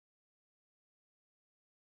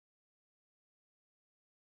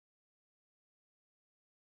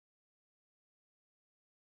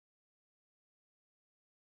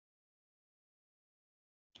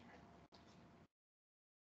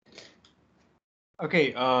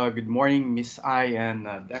Okay, good morning, Miss I and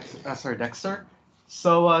Sir Dexter.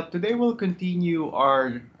 So today we'll continue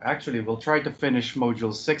we'll try to finish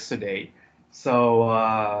Module 6 today.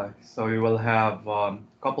 So we will have a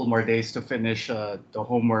couple more days to finish the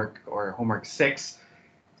homework or homework 6.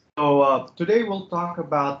 So today we'll talk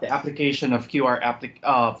about the application of QR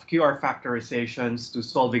factorizations to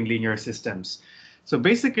solving linear systems. So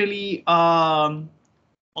basically,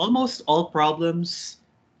 almost all problems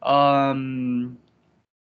um,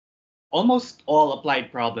 almost all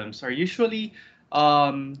applied problems are usually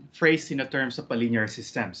phrased in the terms of a linear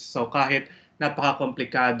systems. So kahit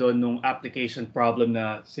napaka-komplikado nung application problem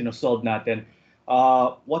na sinosolve natin,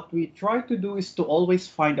 what we try to do is to always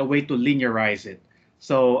find a way to linearize it.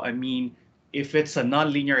 So, I mean, if it's a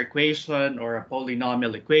nonlinear equation or a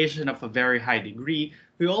polynomial equation of a very high degree,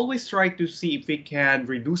 we always try to see if we can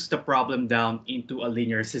reduce the problem down into a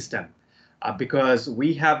linear system. Because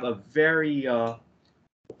we have a very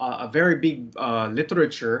big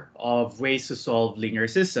literature of ways to solve linear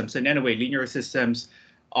systems. And anyway, linear systems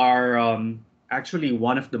are actually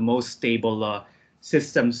one of the most stable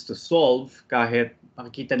systems to solve. Kahit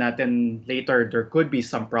makikita natin later, there could be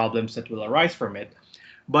some problems that will arise from it.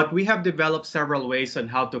 But we have developed several ways on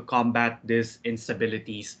how to combat these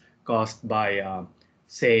instabilities caused by,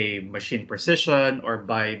 say, machine precision or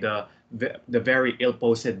by the very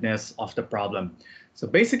ill-posedness of the problem. So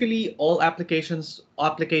basically, all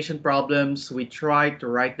application problems, we try to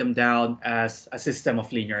write them down as a system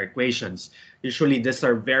of linear equations. Usually, these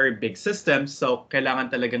are very big systems, so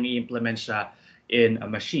kailangan talagang i-implement siya in a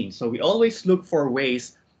machine. So we always look for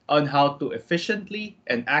ways on how to efficiently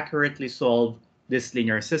and accurately solve these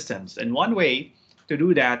linear systems. And one way to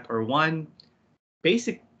do that, or one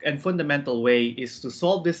basic and fundamental way, is to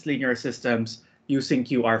solve these linear systems using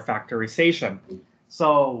QR factorization.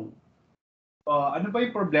 So ano ba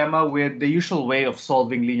yung problema with the usual way of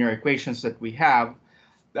solving linear equations that we have?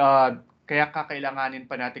 Kaya kakailanganin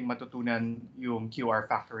pa nating matutunan yung QR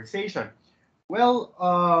factorization. Well,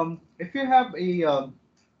 if you have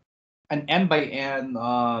an n by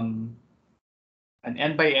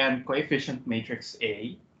n coefficient matrix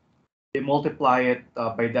A, you multiply it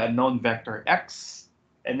by the unknown vector x,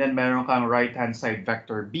 and then meron kang right-hand side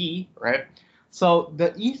vector b, right? So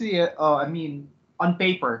on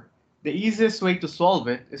paper, the easiest way to solve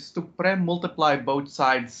it is to multiply both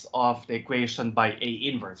sides of the equation by A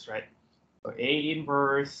inverse, right? So A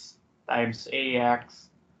inverse times AX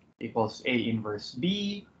equals A inverse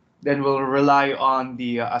B. Then we'll rely on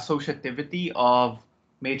the associativity of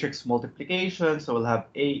matrix multiplication. So we'll have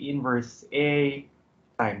A inverse A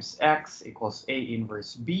times X equals A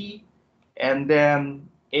inverse B. And then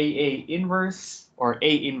AA inverse or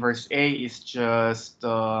A inverse A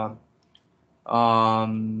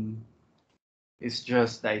um, is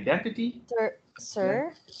just the identity. Then,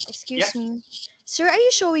 Sir, excuse yes, me. Sir, are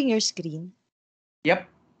you showing your screen? yep,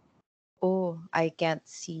 Oh, I can't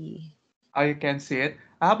see. I can see it.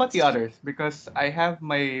 How about the others? Because I have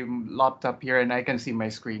my laptop here and I can see my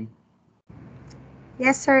screen.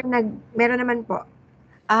 Yes, sir. Meron naman po.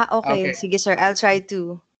 Ah, okay. Okay. Sige, sir. I'll try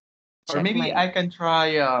to Or check maybe my... I can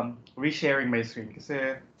try resharing my screen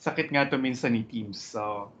kasi sakit nga to minsan ni Teams.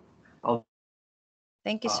 So I'll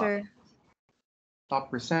Thank you, uh, sir. stop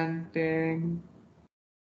presenting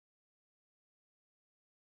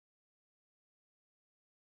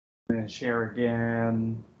and share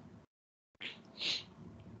again.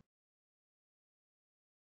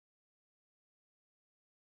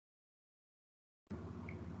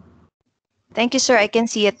 Thank you, sir. I can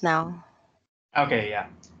see it now. Okay, yeah.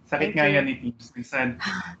 Sakit Thank nga yan you. ni Teams. Minsan,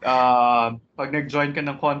 pag nag-join ka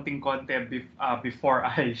ng konting-konti before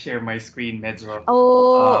I share my screen, medyo, uh,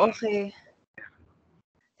 Oh, okay.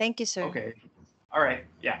 Thank you, sir. okay. All right,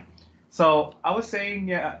 yeah. So I was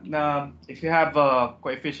saying, yeah, if you have a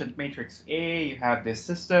coefficient matrix A, you have this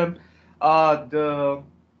system. The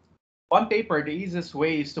On paper, the easiest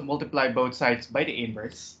way is to multiply both sides by the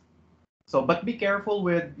inverse. So, but be careful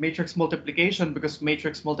with matrix multiplication because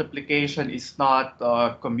matrix multiplication is not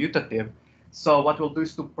commutative. So what we'll do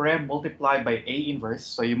is to multiply by A inverse.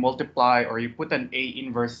 So you multiply or you put an A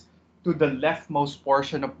inverse to the leftmost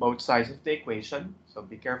portion of both sides of the equation. So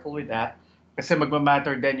be careful with that. Kasi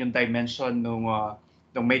magmamatter din yung dimension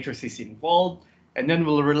ng matrices involved. And then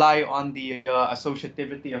we'll rely on the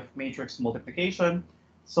associativity of matrix multiplication.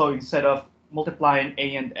 So instead of multiplying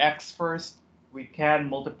A and X first, we can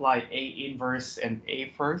multiply A inverse and A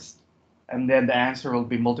first, and then the answer will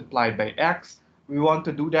be multiplied by X. We want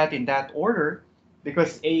to do that in that order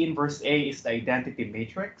because A inverse A is the identity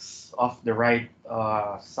matrix of the right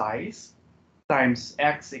size times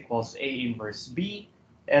X equals A inverse B.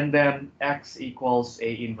 and then X equals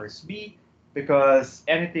A inverse B, because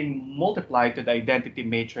anything multiplied to the identity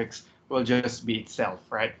matrix will just be itself,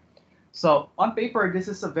 right? So on paper, this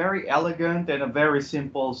is a very elegant and a very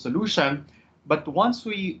simple solution. But once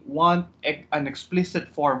we want an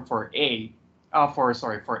explicit form for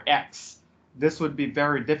for X, this would be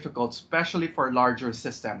very difficult, especially for larger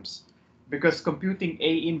systems, because computing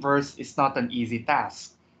A inverse is not an easy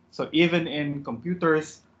task. So even in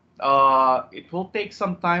computers, it will take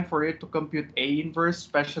some time for it to compute A inverse,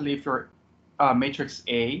 especially if your matrix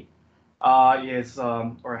A is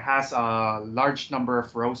or has a large number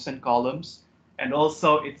of rows and columns, and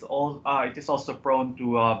also it is also prone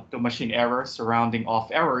to machine errors, surrounding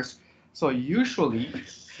off errors. So usually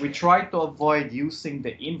we try to avoid using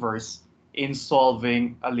the inverse in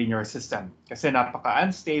solving a linear system kasi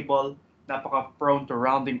napaka-unstable, napaka-prone to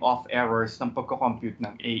rounding off errors ng pagko-compute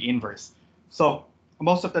ng A inverse. So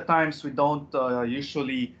most of the times we don't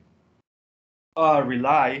usually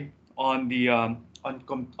rely on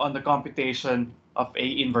on the computation of A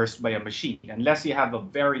inverse by a machine, unless you have a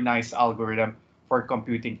very nice algorithm for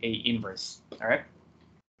computing A inverse. All right.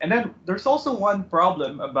 And then there's also one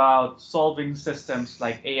problem about solving systems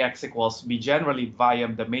like AX equals B generally via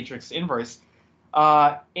the matrix inverse.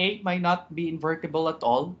 A might not be invertible at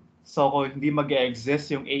all. So kung hindi mag-exist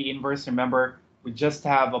yung A inverse, remember, we just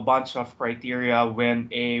have a bunch of criteria when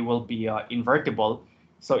A will be invertible.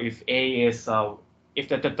 So if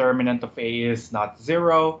the determinant of A is not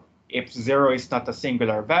zero, if zero is not a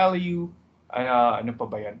singular value, ano pa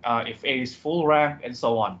ba yan? If A is full rank, and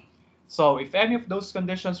so on. So if any of those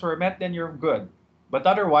conditions were met, then you're good. But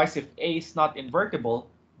otherwise, if A is not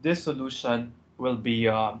invertible, this solution will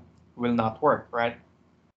not work, right?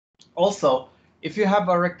 Also, if you have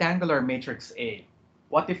a rectangular matrix A,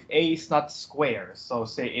 what if A is not square? So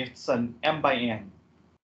say it's an m by n,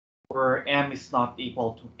 where m is not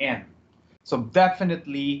equal to n. So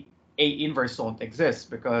definitely A inverse won't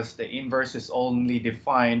exist, because the inverse is only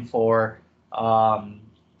defined for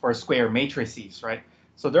square matrices, right?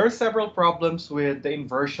 So there are several problems with the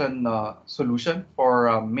inversion solution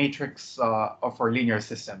for matrix or for linear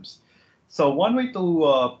systems. So one way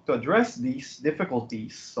to address these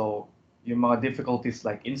difficulties, so yung mga difficulties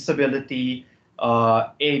like instability,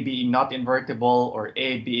 A being not invertible or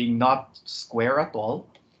A being not square at all,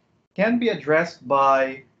 can be addressed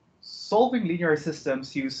by solving linear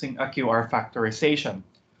systems using a QR factorization.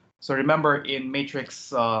 So remember, in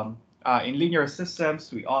linear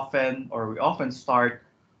systems, we often start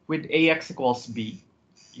with AX equals B.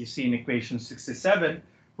 You see in equation 67,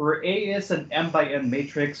 where A is an m by n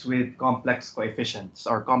matrix with complex coefficients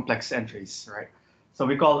or complex entries, right? So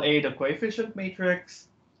we call A the coefficient matrix.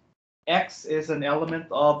 X is an element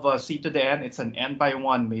of C to the n. It's an n by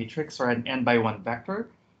 1 matrix or an n by 1 vector.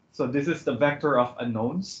 So this is the vector of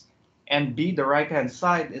unknowns. And B, the right-hand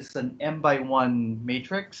side, is an m by 1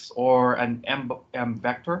 matrix or an m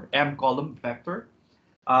column vector.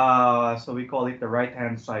 So we call it the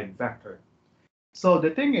right-hand side vector. So the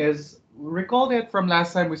thing is, recall that from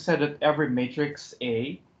last time we said that every matrix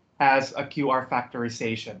A has a QR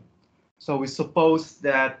factorization. So we suppose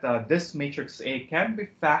that this matrix A can be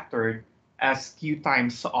factored as Q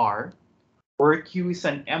times R, where Q is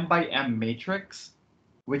an m by m matrix,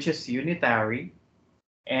 which is unitary,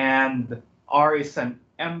 and R is an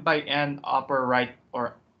m by n upper right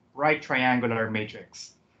or right triangular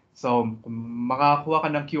matrix. So makakuha ka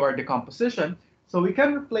ng QR decomposition. So we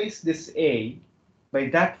can replace this A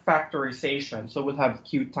by that factorization. So we'll have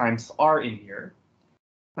Q times R in here,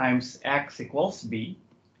 times X equals B.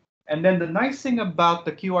 And then the nice thing about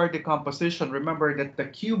the QR decomposition, remember that the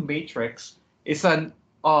Q matrix is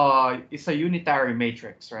a unitary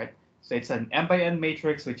matrix, right? So it's an m by n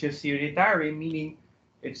matrix, which is unitary, meaning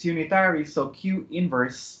it's unitary, so Q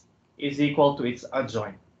inverse is equal to its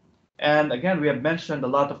adjoint. And again, we have mentioned a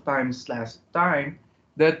lot of times last time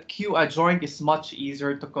that Q adjoint is much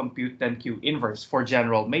easier to compute than Q inverse for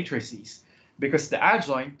general matrices, because the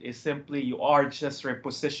adjoint is simply you are just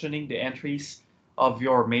repositioning the entries of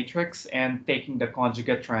your matrix and taking the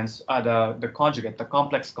conjugate the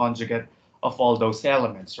complex conjugate of all those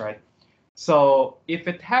elements, right? So if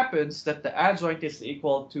it happens that the adjoint is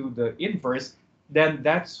equal to the inverse, then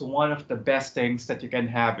that's one of the best things that you can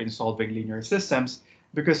have in solving linear systems,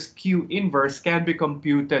 because Q inverse can be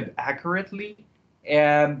computed accurately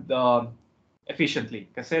and efficiently,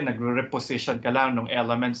 kasi nagre-reposition ka lang ng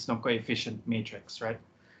elements ng coefficient matrix, right?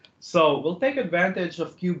 So we'll take advantage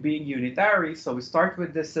of Q being unitary. So we start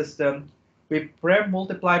with this system. We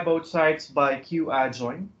multiply both sides by Q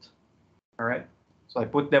adjoint. All right. So I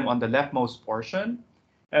put them on the leftmost portion.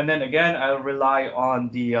 And then again, I'll rely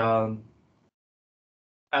on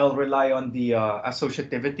I'll rely on the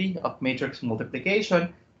associativity of matrix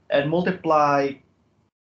multiplication and multiply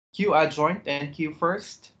Q adjoint and Q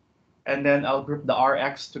first, and then I'll group the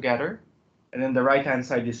Rx together, and then the right-hand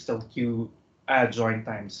side is still Q adjoint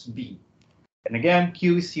times B. And again,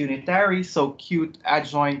 Q is unitary, so Q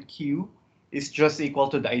adjoint Q is just equal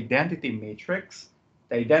to the identity matrix.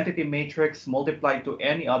 The identity matrix multiplied to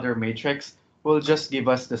any other matrix will just give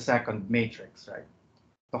us the second matrix, right?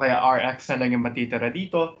 So kaya Rx na lang yung matitira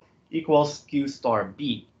dito equals Q star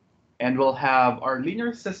B. And we'll have our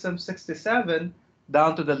linear system 67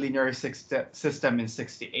 down to the linear system in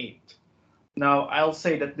 68. Now, I'll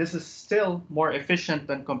say that this is still more efficient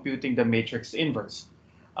than computing the matrix inverse.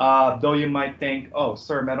 Though you might think, oh,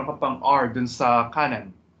 sir, meron ka pang R dun sa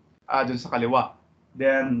kanan, dun sa kaliwa.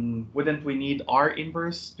 Then, wouldn't we need R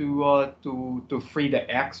inverse to free the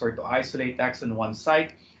X or to isolate X on one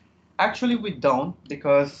side? Actually, we don't,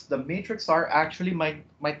 because the matrix R actually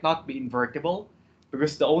might not be invertible,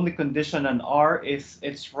 because the only condition on R is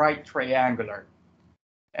it's right triangular.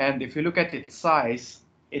 And if you look at its size,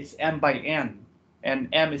 it's m by n, and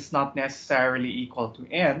m is not necessarily equal to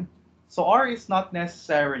n, so R is not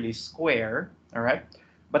necessarily square, all right?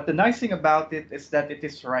 But the nice thing about it is that it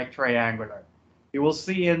is right triangular. You will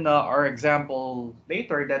see in our example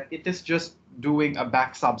later that it is just doing a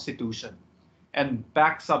back substitution. And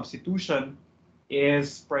back substitution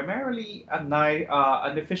is primarily an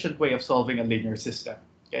efficient way of solving a linear system.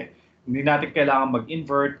 Okay? Hindi natin kailangan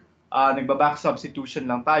mag-invert. Nagba-back substitution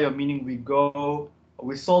lang tayo, meaning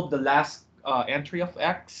we solve the last entry of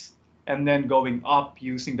x, and then going up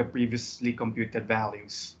using the previously computed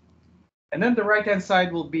values. And then the right-hand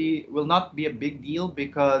side will not be a big deal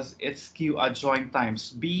because it's Q adjoint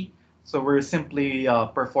times B, so we're simply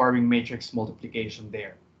performing matrix multiplication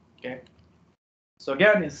there. Okay. So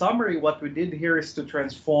again, in summary, what we did here is to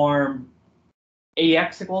transform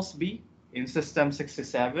AX equals B in system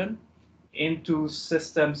 67 into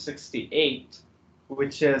system 68,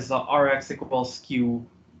 which is Rx equals Q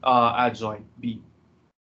adjoint B.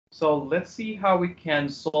 So let's see how we can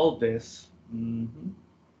solve this.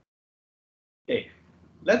 Okay,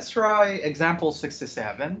 let's try example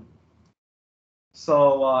 67.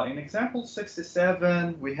 So in example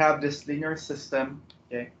 67, we have this linear system.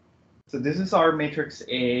 Okay. So this is our matrix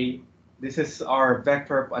A, this is our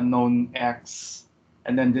vector of unknown X,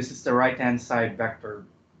 and then this is the right-hand side vector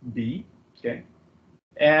B, okay?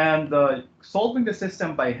 And solving the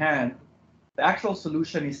system by hand, the actual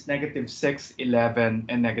solution is -6, 11,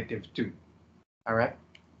 and -2, all right?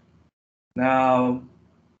 Now,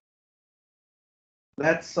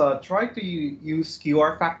 let's try to use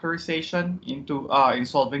QR factorization in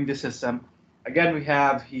solving the system. Again, we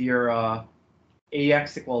have here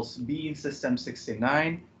AX equals B in system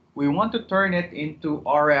 69. We want to turn it into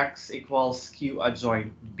Rx equals Q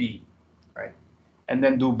adjoint B, right? And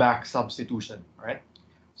then do back substitution, right?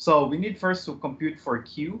 So we need first to compute for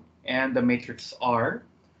Q and the matrix R.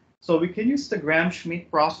 So we can use the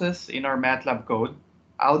Gram-Schmidt process in our MATLAB code.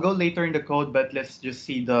 I'll go later in the code, but let's just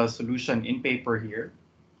see the solution in paper here.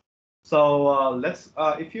 So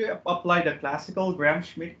if you apply the classical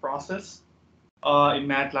Gram-Schmidt process, in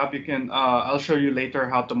MATLAB, you can, I'll show you later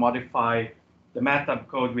how to modify the MATLAB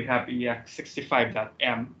code. We have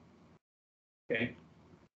ex65.m. Okay.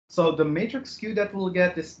 So the matrix Q that we'll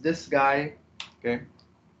get is this guy. Okay.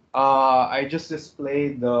 I just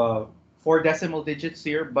displayed the 4 decimal digits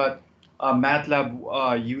here, but MATLAB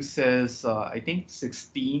uses, I think,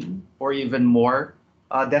 16 or even more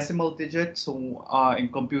decimal digits in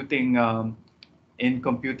computing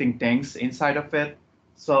things inside of it.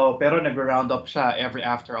 So, pero nag-round up siya every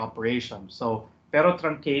after operation. So, pero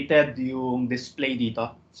truncated yung display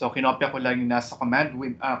dito. So, kinopya ko lang yung nasa command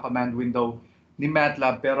window ni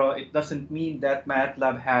MATLAB, pero it doesn't mean that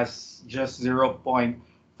MATLAB has just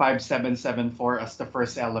 0.5774 as the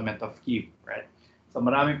first element of Q, right? So,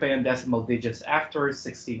 marami pa yung decimal digits after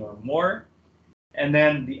 16 or more. And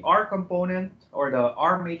then the R component or the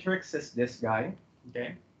R matrix is this guy,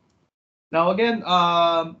 okay? Now, again,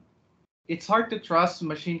 it's hard to trust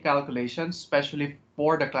machine calculations, especially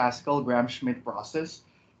for the classical Gram-Schmidt process.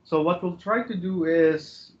 So what we'll try to do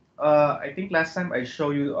is, I think last time I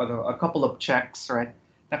showed you a couple of checks, right?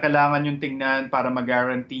 Na kailangan yung tingnan para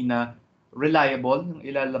mag-guarantee na reliable yung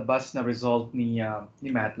ilalabas na result ni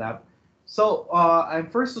MATLAB. So I'm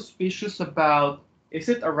first suspicious about, is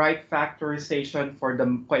it a right factorization for the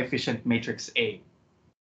coefficient matrix A?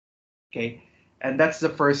 Okay, and that's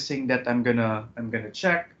the first thing that I'm gonna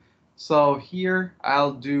check. So here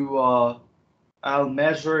I'll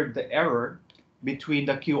measure the error between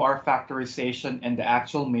the QR factorization and the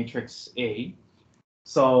actual matrix A.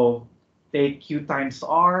 So take Q times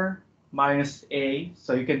R minus A.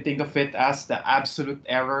 So you can think of it as the absolute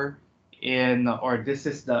error in, or this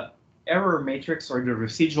is the error matrix or the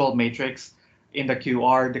residual matrix in the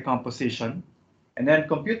QR decomposition. And then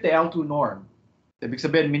compute the L2 norm. Ibig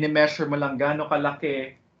sabihin, mini-measure mo lang gaano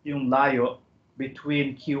kalaki yung layo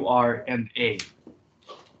between QR and A.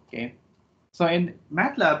 Okay. So in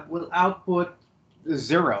MATLAB, we'll output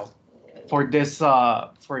 0 for this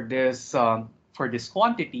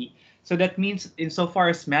quantity. So that means, insofar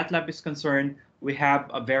as MATLAB is concerned, we have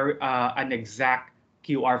a very an exact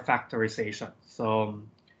QR factorization. So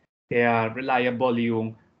kaya reliable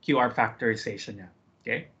yung QR factorization niya.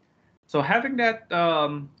 Okay. So having that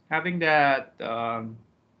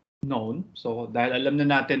known, so dahil alam na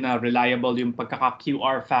natin na reliable yung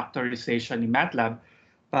pagkaka-QR factorization ni MATLAB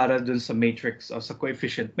para dun sa matrix o sa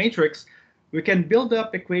coefficient matrix, we can build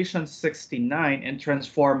up equation 69 and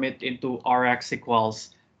transform it into Rx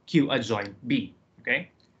equals Q adjoint B.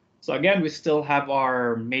 Okay. So again, we still have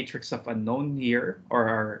our matrix of unknown here, or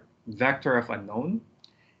our vector of unknown.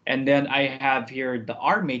 And then I have here the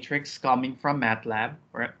R matrix coming from MATLAB.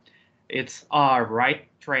 Right? It's right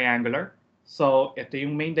triangular. So ito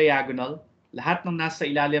yung main diagonal. Lahat ng nasa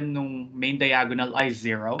ilalim ng main diagonal ay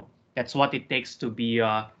 0. That's what it takes to be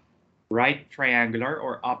right triangular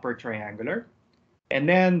or upper triangular. And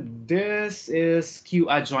then this is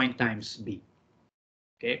Q adjoint times B.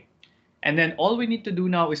 Okay. And then all we need to do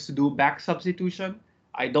now is to do back substitution.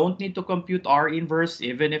 I don't need to compute R inverse,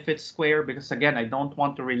 even if it's square, because again, I don't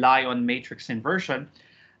want to rely on matrix inversion.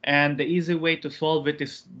 And the easy way to solve it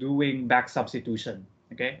is doing back substitution.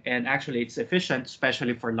 Okay, and actually it's efficient,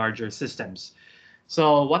 especially for larger systems.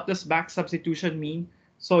 So what does back substitution mean?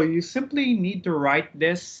 So you simply need to write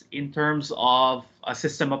this in terms of a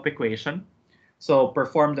system of equation. So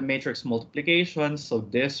perform the matrix multiplication. So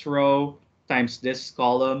this row times this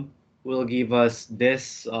column will give us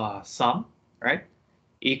this sum, right?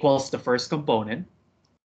 Equals the first component.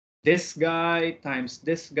 This guy times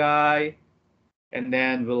this guy, and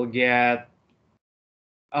then we'll get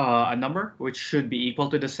a number which should be equal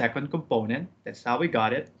to the second component. That's how we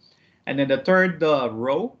got it. And then the third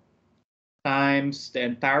row times the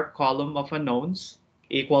entire column of unknowns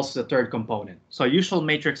equals the third component. So usual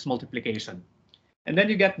matrix multiplication. And then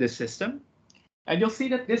you get this system. And you'll see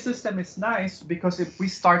that this system is nice because if we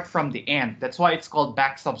start from the end, that's why it's called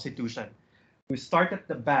back substitution. We start at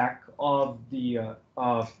the back of the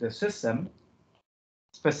system,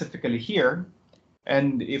 specifically here.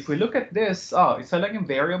 And if we look at this, it's a like a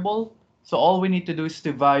variable. So all we need to do is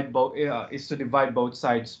divide both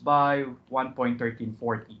sides by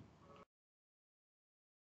 1.1340.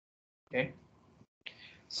 Okay.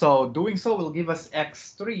 So doing so will give us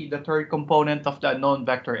x3, the third component of the unknown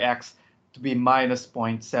vector x, to be minus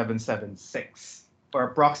 0.776, or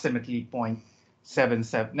approximately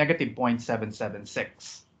negative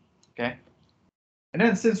 0.776. Okay. And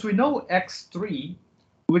then since we know x3,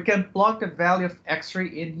 we can plug the value of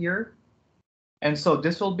x3 in here. And so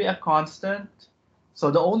this will be a constant. So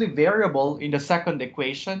the only variable in the second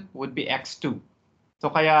equation would be x2. So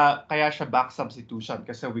kaya siya back substitution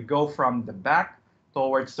kasi we go from the back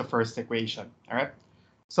towards the first equation. All right.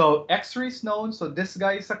 So x3 is known. So this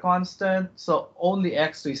guy is a constant. So only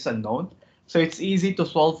x2 is unknown. So it's easy to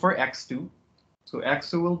solve for x2. So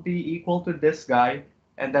x2 will be equal to this guy,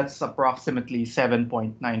 and that's approximately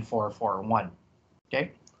 7.9441.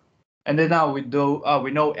 Okay. And then now we know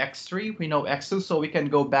x3, we know x2, so we can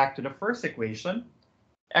go back to the first equation.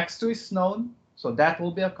 x2 is known, so that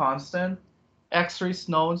will be a constant. x3 is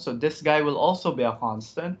known, so this guy will also be a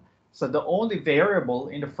constant. So the only variable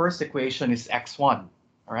in the first equation is x1,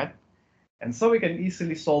 all right? And so we can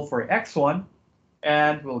easily solve for x1,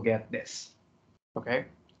 and we'll get this, okay?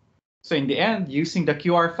 So in the end, using the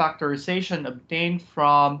QR factorization obtained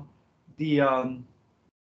from the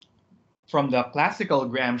classical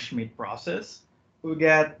Gram-Schmidt process, we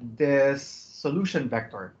get this solution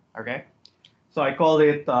vector, okay? So I call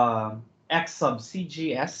it X sub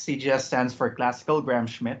CGS. CGS stands for classical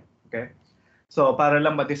Gram-Schmidt, okay? So para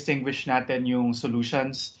lang ma-distinguish natin yung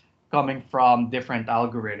solutions coming from different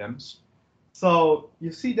algorithms. So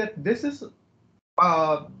you see that this is,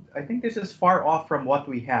 I think this is far off from what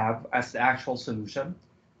we have as the actual solution.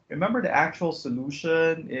 Remember, the actual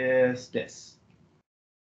solution is this.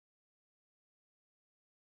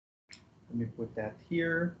 Let me put that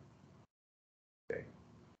here. Okay.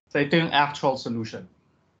 So ito yung actual solution.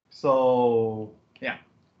 So yeah.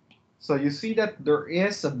 So you see that there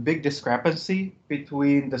is a big discrepancy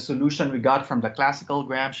between the solution we got from the classical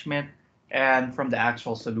Gram-Schmidt and from the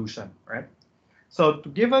actual solution, right? So to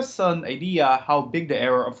give us an idea how big the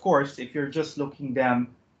error, of course, if you're just looking them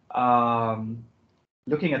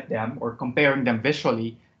looking at them or comparing them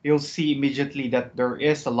visually, you'll see immediately that there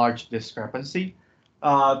is a large discrepancy.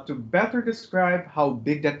 To better describe how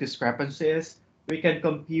big that discrepancy is, we can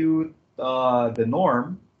compute the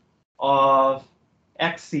norm of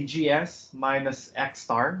xCGS minus x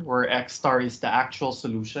star, where x star is the actual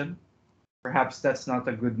solution. Perhaps that's not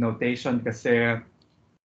a good notation because,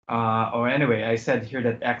 or anyway, I said here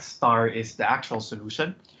that x star is the actual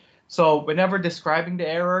solution. So whenever describing the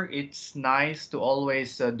error, it's nice to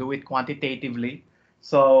always do it quantitatively.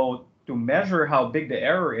 So to measure how big the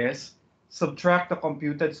error is, subtract the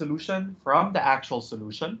computed solution from the actual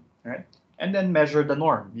solution, right? And then measure the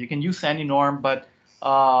norm. You can use any norm, but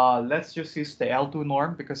let's just use the L2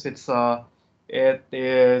 norm because it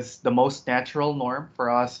is the most natural norm for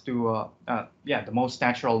us to yeah, the most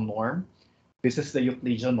natural norm. This is the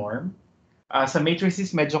Euclidean norm. Sa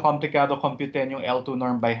matrices, medyo komplikado computein yung L2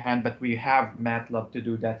 norm by hand, but we have MATLAB to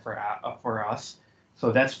do that for us.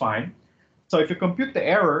 So that's fine. So if you compute the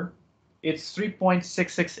error, it's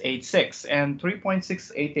 3.6686. And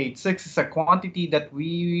 3.6886 is a quantity that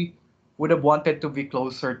we would have wanted to be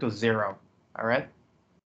closer to 0. All right?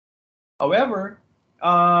 However,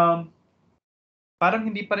 parang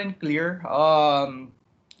hindi pa rin clear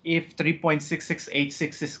if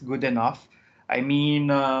 3.6686 is good enough. I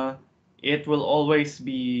mean, it will always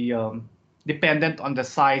be dependent on the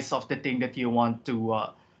size of the thing that you want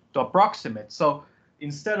to approximate. So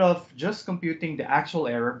instead of just computing the actual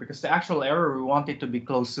error, because the actual error we want it to be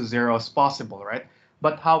close to 0 as possible, right?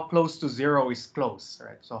 But how close to 0 is close,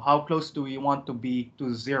 right? So how close do we want to be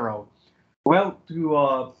to 0? Well,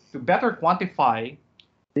 to better quantify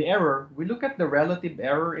the error, we look at the relative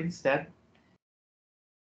error instead.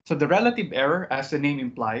 So the relative error, as the name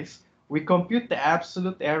implies, we compute the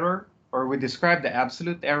absolute error, or we describe the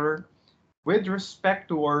absolute error with respect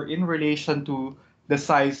to or in relation to the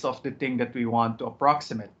size of the thing that we want to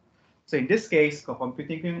approximate. So in this case,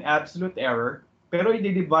 computing ko yung absolute error, pero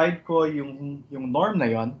i-divide ko yung norm na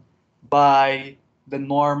yon by the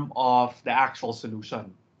norm of the actual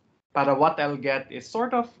solution. Para what I'll get is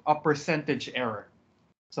sort of a percentage error.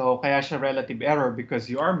 So kaya siya relative error because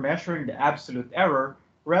you are measuring the absolute error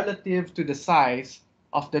relative to the size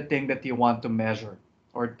of the thing that you want to measure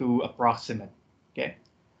or to approximate. Okay.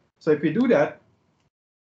 So if you do that,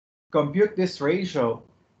 compute this ratio,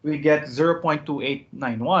 we get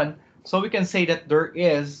 0.2891. So we can say that there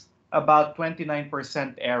is about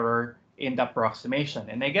 29% error in the approximation.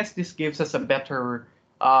 And I guess this gives us a better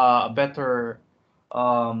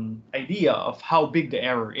idea of how big the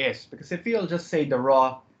error is. Because if you'll just say the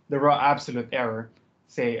raw absolute error,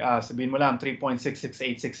 say sabihin mo lang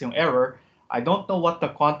 3.6686 yung error, I don't know what the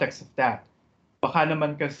context of that. Baka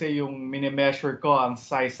naman kasi yung mini-measure ko ang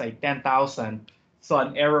size ay 10,000, so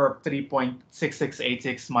an error of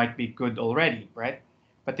 3.6686 might be good already, right?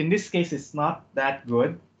 But in this case, it's not that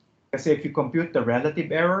good kasi if you compute the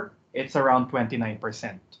relative error, it's around 29%.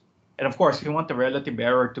 And of course, you want the relative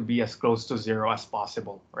error to be as close to 0 as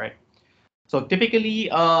possible, right? So typically,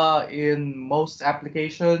 in most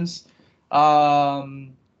applications,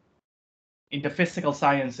 in the physical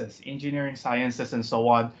sciences, engineering sciences, and so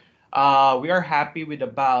on, we are happy with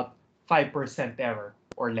about 5% error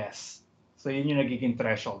or less. So yun yung nagiging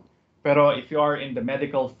threshold. Pero if you are in the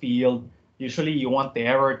medical field, usually you want the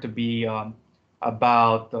error to be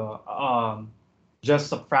about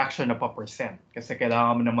just a fraction of a percent kasi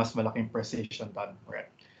kailangan mo na mas malaking precision done, right?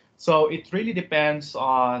 So it really depends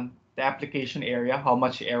on the application area, how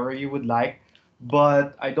much error you would like.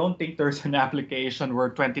 But I don't think there's an application where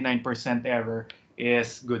 29% error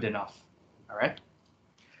is good enough. All right.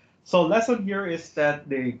 So lesson here is that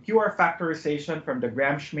the QR factorization from the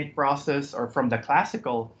Gram-Schmidt process or from the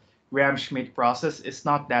classical Gram-Schmidt process is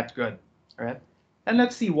not that good. All right. And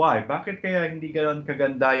let's see why. Bakit kaya hindi ganon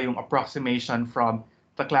kaganda yung approximation from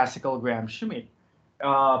the classical Gram-Schmidt?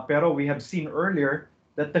 Pero we have seen earlier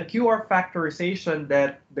that the QR factorization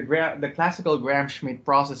that the classical Gram-Schmidt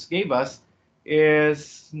process gave us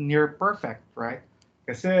is near perfect, right?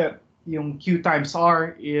 Kasi yung Q times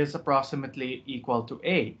R is approximately equal to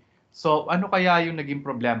A. So ano kaya yung naging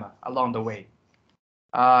problema along the way?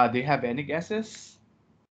 Do you have any guesses?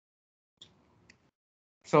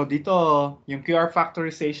 So dito, yung QR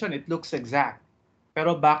factorization, it looks exact.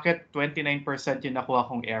 Pero bakit 29% yung nakuha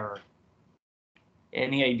kong error?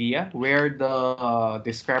 Any idea where the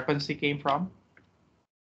discrepancy came from?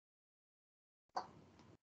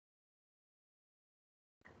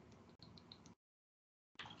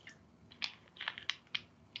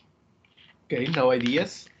 Okay, no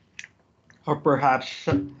ideas? Or perhaps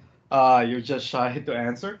you're just shy to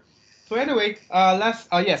answer. So anyway,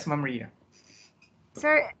 yes, Ma'am Maria.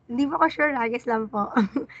 Sir, hindi po ako sure, guess lang po.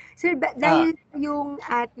 Sir, dahil yung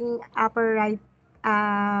ating upper right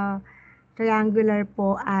triangular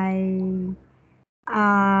po ay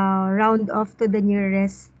round off to the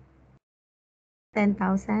nearest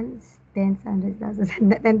 10,000s, tens, hundreds, thousands,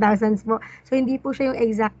 10,000s po. So, hindi po siya yung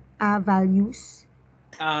exact values.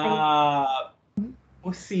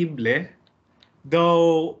 Posible.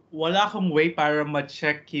 Though, wala akong way para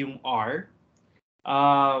ma-check yung R.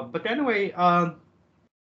 But anyway,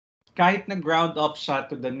 kahit nag-round up siya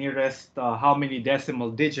to the nearest how many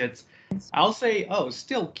decimal digits, I'll say, oh,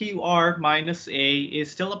 still QR minus A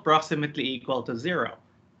is still approximately equal to 0.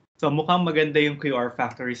 So mukhang maganda yung QR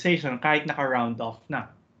factorization kahit naka-round off na.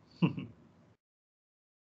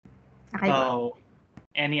 Okay. So,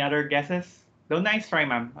 any other guesses? Though nice try,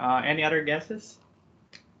 ma'am. Any other guesses?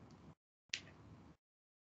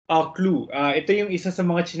 Clue. Ito yung isa sa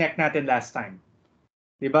mga chinek natin last time.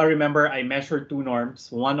 Diba, remember, I measured two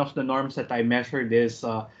norms. One of the norms that I measured is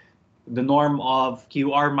the norm of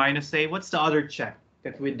QR minus A. What's the other check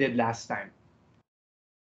that we did last time?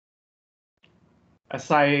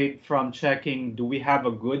 Aside from checking, do we have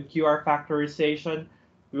a good QR factorization?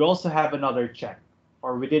 We also have another check,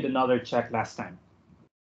 or we did another check last time.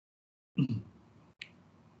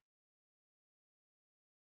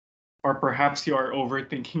 Or perhaps you are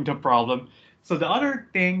overthinking the problem. So the other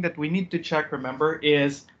thing that we need to check, remember,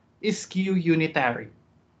 is Q unitary?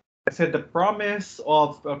 I said the promise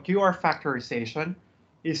of QR factorization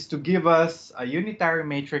is to give us a unitary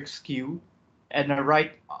matrix Q and a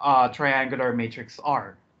right triangular matrix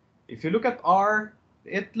R. If you look at R,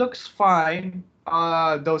 it looks fine.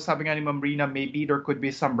 Though sabi nga ni Ma'am Rina, maybe there could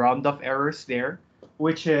be some round-off errors there,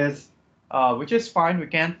 which is fine. We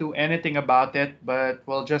can't do anything about it, but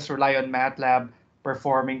we'll just rely on MATLAB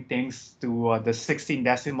performing things to the 16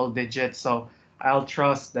 decimal digits. So I'll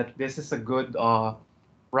trust that this is a good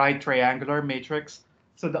right triangular matrix.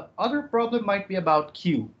 So the other problem might be about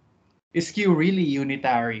Q. Is Q really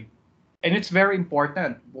unitary? And it's very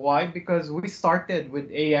important. Why? Because we started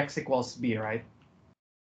with AX equals B, right?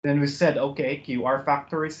 Then we said, okay, QR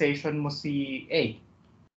factorization must be A.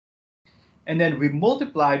 And then we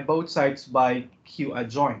multiplied both sides by Q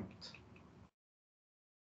adjoint.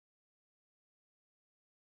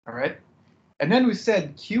 All right? And then we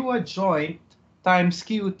said Q adjoint times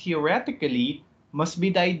Q theoretically must be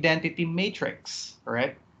the identity matrix,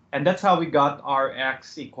 right? And that's how we got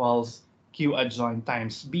Rx equals Q adjoint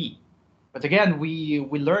times B. But again, we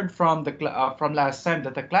learned from from last time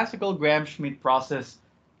that the classical Gram-Schmidt process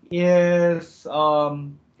is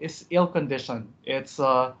ill-conditioned. It's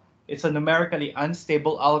a numerically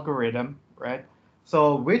unstable algorithm, right?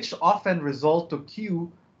 So which often result to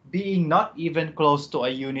Q being not even close to a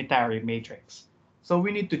unitary matrix. So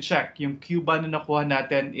we need to check yung Q ba na nakuha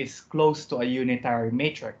natin is close to a unitary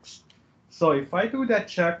matrix. So if I do that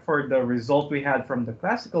check for the result we had from the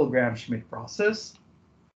classical Gram-Schmidt process,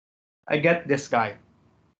 I get this guy.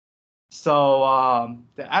 So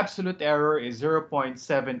the absolute error is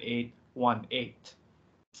 0.7818.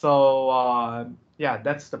 So yeah,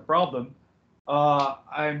 that's the problem.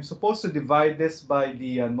 I'm supposed to divide this by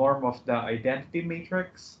the norm of the identity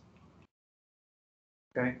matrix.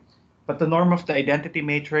 Okay, but the norm of the identity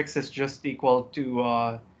matrix is just equal to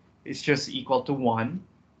 1.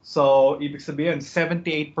 So ibig sabihin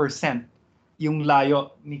 78% yung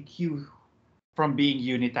layo ni Q from being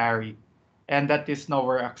unitary, and that is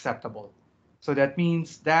nowhere acceptable. So that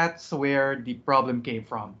means that's where the problem came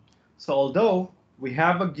from. So although we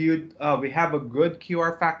have a good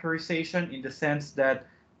QR factorization in the sense that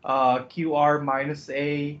QR minus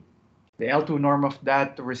A, the L2 norm of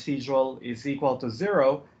that residual is equal to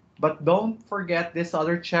 0, but don't forget this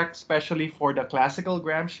other check, especially for the classical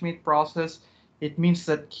Gram-Schmidt process. It means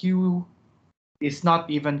that Q is not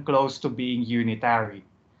even close to being unitary.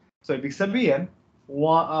 So ibig sabihin,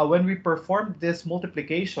 when we perform this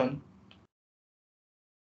multiplication,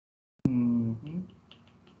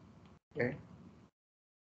 okay,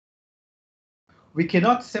 we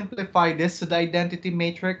cannot simplify this to the identity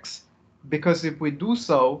matrix because if we do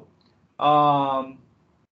so, actually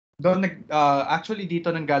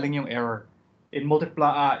dito nanggaling yung error in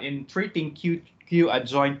treating Q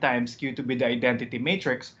adjoint times Q to be the identity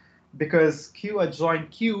matrix, because Q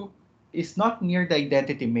adjoint Q is not near the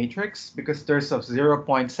identity matrix because there's a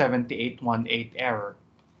 0.7818 error.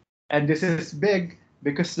 And this is big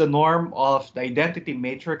because the norm of the identity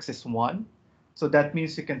matrix is 1. So that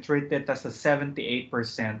means you can treat it as a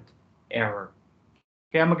 78% error.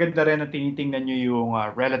 Kaya maganda rin na tinitingnan nyo yung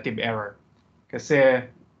relative error. Kasi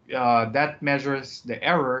that measures the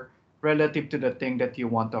error relative to the thing that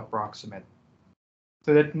you want to approximate.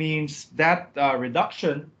 So that means that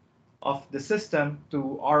reduction of the system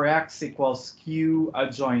to Rx equals Q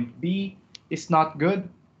adjoint B is not good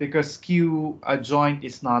because Q adjoint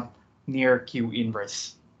is not near Q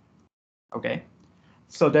inverse. Okay,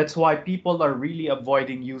 so that's why people are really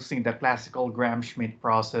avoiding using the classical Gram-Schmidt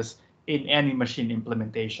process in any machine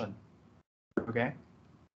implementation. Okay.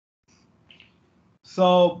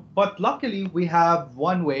 So, but luckily we have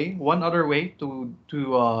one other way to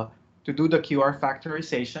do the QR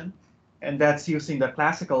factorization, and that's using the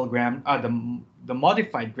classical the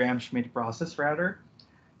modified Gram-Schmidt process rather.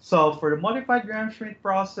 So for the modified Gram-Schmidt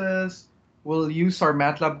process, we'll use our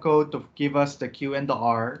MATLAB code to give us the Q and the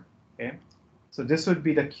R. Okay, so this would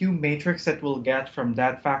be the Q matrix that we'll get from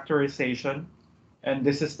that factorization, and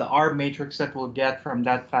this is the R matrix that we'll get from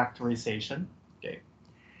that factorization. Okay.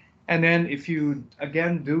 And then if you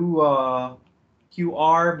again do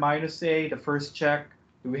QR minus A, the first check,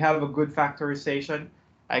 do we have a good factorization?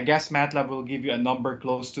 I guess MATLAB will give you a number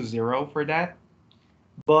close to 0 for that.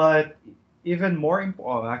 But even more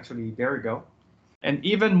important, actually, there we go. And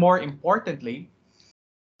even more importantly,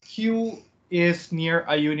 Q is near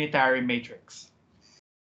a unitary matrix.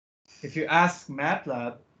 If you ask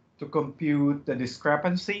MATLAB to compute the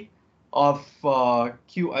discrepancy of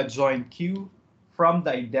Q adjoint Q from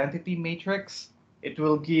the identity matrix, it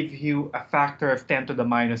will give you a factor of 10 to the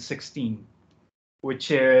minus 16,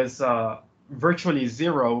 which is virtually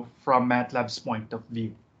 0 from MATLAB's point of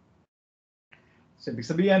view. So ibig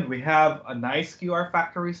sabihin, we have a nice QR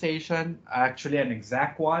factorization, actually an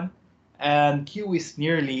exact one, and Q is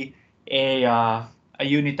nearly a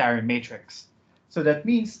unitary matrix. So that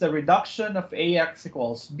means the reduction of AX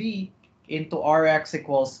equals B into RX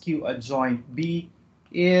equals Q adjoint B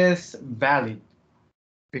is valid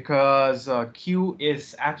because Q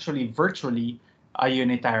is actually virtually a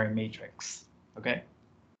unitary matrix. Okay,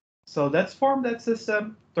 so let's form that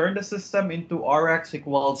system, turn the system into Rx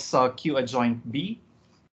equals Q adjoint B.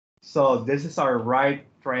 So this is our right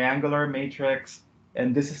triangular matrix,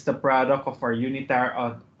 and this is the product of our unitary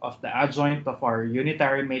of the adjoint of our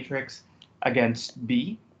unitary matrix against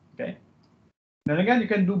B. Okay. Then again, you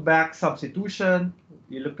can do back substitution.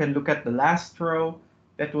 Can look at the last row.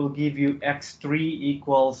 That will give you x3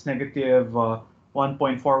 equals negative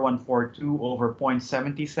 1.4142 over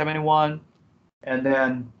 0.7071. And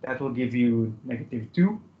then that will give you negative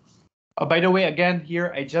 2. By the way, again,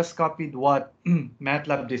 here I just copied what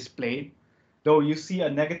MATLAB displayed. Though you see a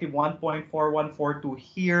negative 1.4142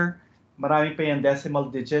 here, marami pa yung decimal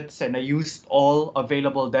digits, and I used all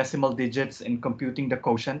available decimal digits in computing the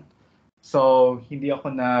quotient. So hindi ako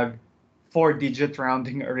nag 4-digit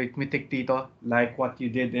rounding arithmetic dito, like what you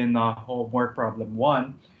did in homework problem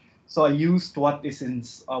 1. So I used what is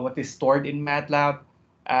stored in MATLAB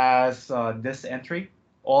as this entry,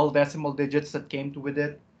 all decimal digits that came with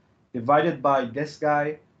it, divided by this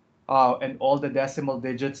guy, and all the decimal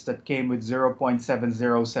digits that came with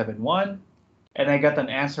 0.7071, and I got an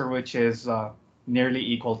answer which is nearly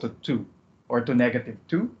equal to 2, or to negative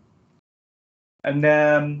 2. And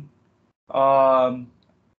then I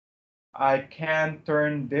can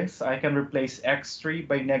replace x3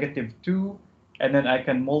 by negative 2, and then I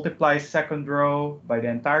can multiply second row by the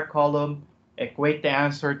entire column, equate the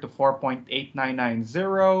answer to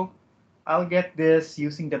 4.8990. I'll get this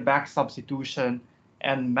using the back substitution,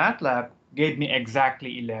 and MATLAB gave me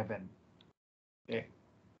exactly 11. Okay.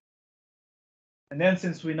 And then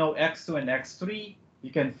since we know x2 and x3,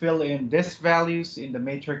 you can fill in these values in the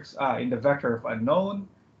matrix, in the vector of unknown,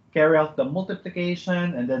 carry out the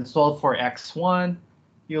multiplication, and then solve for x1.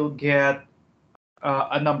 You'll get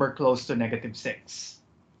a number close to negative 6.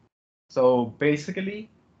 So basically,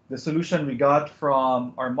 the solution we got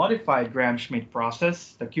from our modified Gram-Schmidt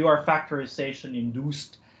process, the QR factorization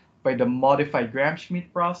induced by the modified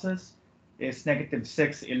Gram-Schmidt process, is negative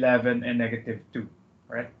 6, 11, and negative 2,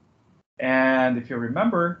 right? And if you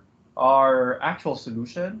remember, our actual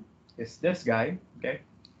solution is this guy, okay?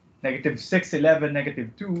 Negative 6, 11, negative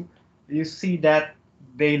 2. You see that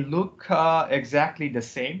they look exactly the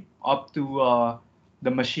same up to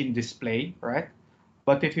the machine display, right?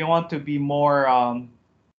 But if you want to be more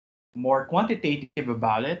quantitative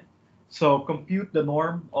about it, so compute the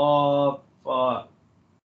norm of the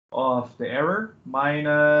error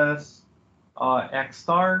minus x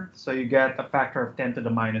star, so you get a factor of 10 to the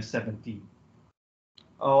minus 17.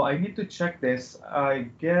 Oh, I need to check this. I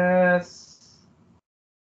guess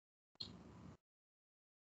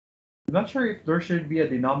I'm not sure if there should be a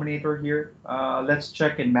denominator here. Let's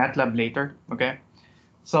check in MATLAB later, okay?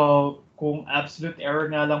 So kung absolute error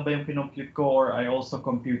na lang ba yung kinompute ko, or I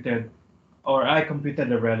computed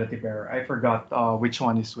the relative error. I forgot which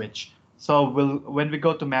one is which. So when we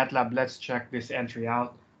go to MATLAB, let's check this entry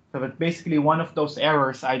out. So but basically one of those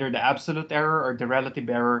errors, either the absolute error or the relative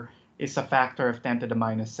error, is a factor of 10 to the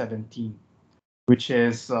minus 17, which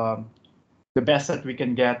is the best that we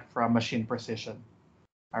can get from machine precision.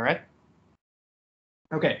 All right.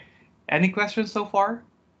 Okay. Any questions so far?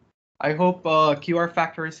 I hope QR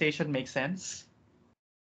factorization makes sense.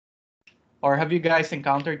 Or have you guys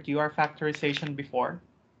encountered QR factorization before?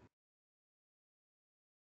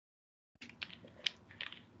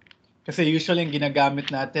 Kasi usually yung ginagamit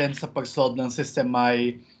natin sa pag-solve ng system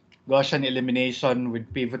ay Gaussian elimination with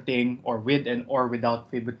pivoting or with and or without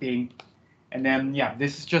pivoting. And then, yeah,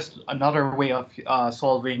 this is just another way of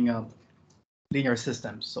solving linear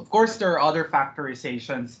systems. Of course, there are other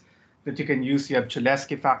factorizations that you can use. You have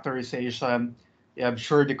Cholesky factorization, you have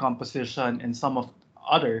Schur decomposition, and some of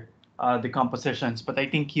other decompositions. But I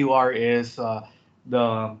think QR is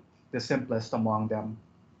the simplest among them,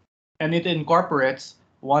 and it incorporates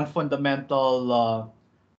one fundamental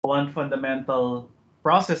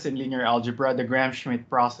process in linear algebra, the Gram-Schmidt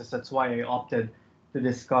process. That's why I opted to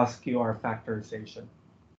discuss QR factorization.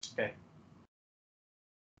 Okay.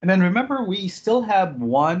 And then remember, we still have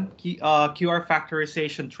one QR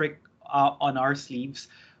factorization trick on our sleeves.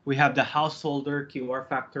 We have the householder QR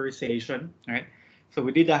factorization, right? So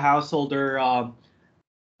we did the householder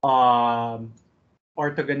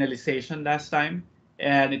orthogonalization last time,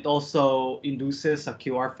 and it also induces a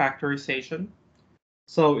QR factorization.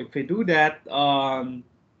 So if we do that,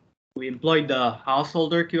 we employ the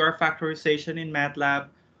householder QR factorization in MATLAB.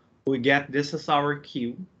 We get this as our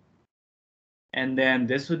Q. And then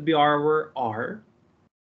this would be our R.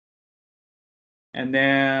 And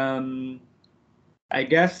then I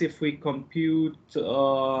guess if we compute,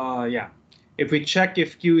 if we check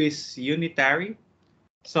if Q is unitary,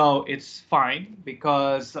 so it's fine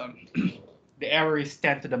because the error is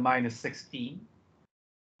 10 to the minus 16.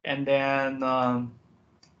 And then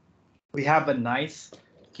we have a nice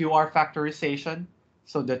QR factorization.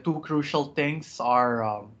 So the two crucial things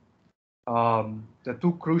are the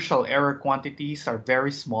two crucial error quantities are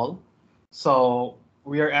very small. So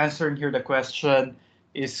we are answering here the question,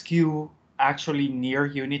 is Q actually near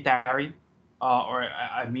unitary? Or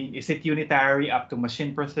I mean, is it unitary up to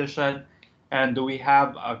machine precision? And do we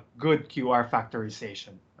have a good QR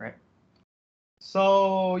factorization, right?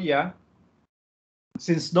 So yeah,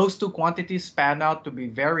 since those two quantities pan out to be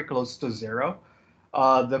very close to zero,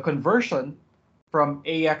 the conversion from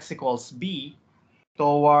AX equals B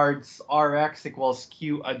towards Rx equals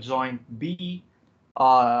Q adjoint B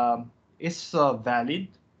is valid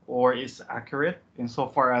or is accurate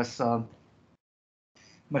insofar as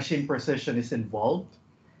machine precision is involved.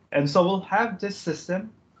 And so we'll have this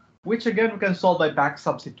system, which again we can solve by back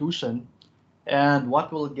substitution. And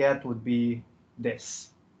what we'll get would be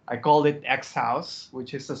this. I call it X house,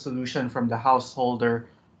 which is a solution from the householder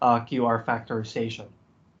QR factorization.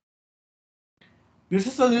 This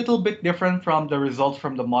is a little bit different from the results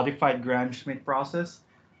from the modified Gram-Schmidt process,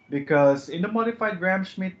 because in the modified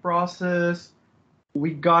Gram-Schmidt process,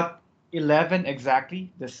 we got 11 exactly,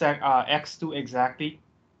 the x2 exactly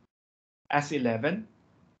as 11,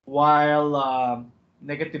 while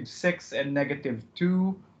 -6 and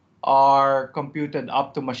 -2 are computed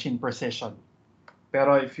up to machine precision.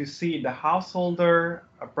 Pero if you see the householder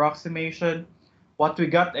approximation, what we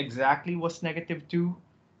got exactly was -2,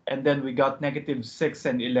 and then we got -6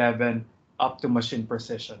 and 11 up to machine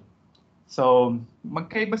precision. So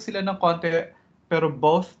magkaiba sila ng konti, pero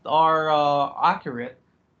both are accurate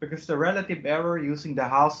because the relative error using the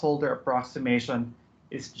householder approximation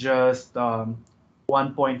is just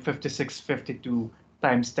 1.5652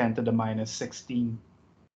 times 10 to the minus 16.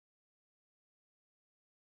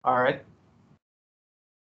 All right.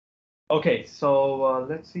 Okay, so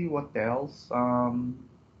let's see what else.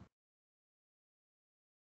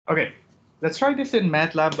 Okay, let's try this in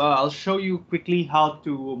MATLAB. I'll show you quickly how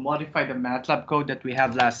to modify the MATLAB code that we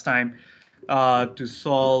have last time to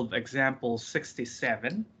solve example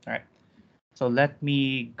 67. All right, so let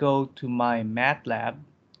me go to my MATLAB.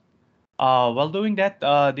 While doing that,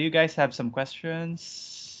 do you guys have some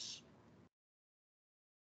questions?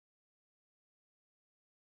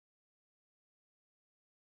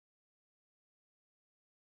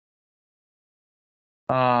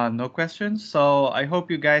 No questions. So I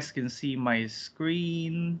hope you guys can see my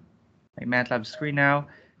screen, my MATLAB screen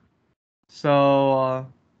now. So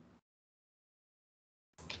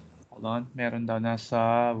hold on, meron daw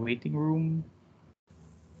nasa waiting room.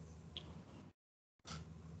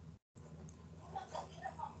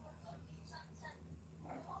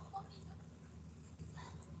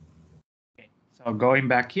 Okay, so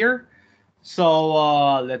going back here.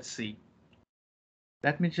 So let's see.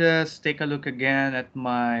 Let me just take a look again at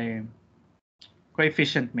my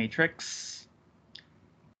coefficient matrix.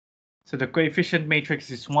 So the coefficient matrix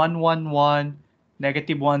is 1, 1, 1,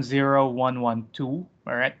 negative 1, 0, 1, 1, 2. All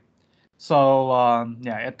right. So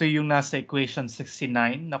yeah, ito yung nasa equation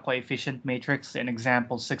 69 na coefficient matrix in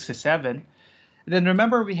example 67. And then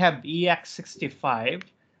remember we have EX65.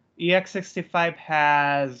 EX65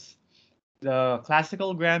 has the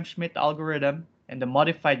classical Gram-Schmidt algorithm and the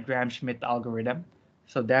modified Gram-Schmidt algorithm.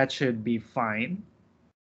 So that should be fine.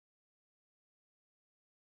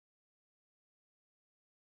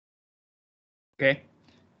 Okay,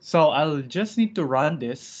 so I'll just need to run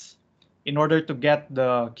this in order to get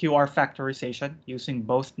the QR factorization using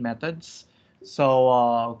both methods. So,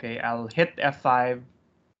 okay, I'll hit F5.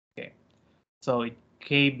 Okay, so it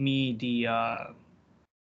gave me the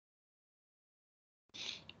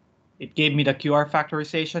QR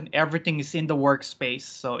factorization. Everything is in the workspace.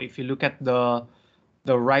 So if you look at the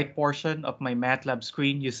right portion of my MATLAB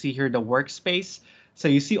screen, you see here the workspace. So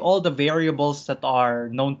you see all the variables that are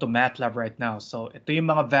known to MATLAB right now. So ito yung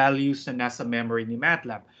mga values na nasa memory ni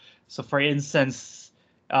MATLAB. So for instance,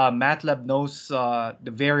 MATLAB knows the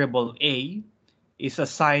variable A is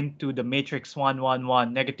assigned to the matrix 1, 1,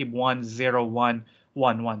 1, negative 1, 0, 1,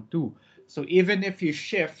 1, 1, 2. So even if you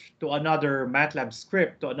shift to another MATLAB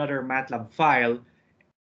script, to another MATLAB file,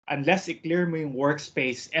 unless i-clear mo yung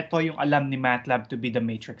workspace, ito yung alam ni MATLAB to be the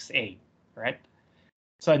matrix A, right?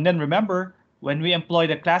 So, and then remember, when we employ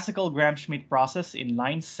the classical Gram-Schmidt process in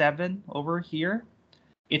line 7 over here,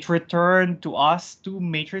 it returned to us two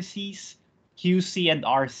matrices, QC and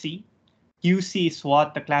RC. QC is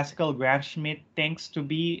what the classical Gram-Schmidt thinks to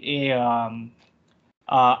be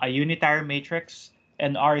a unitary matrix,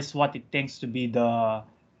 and R is what it thinks to be the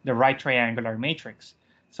right triangular matrix.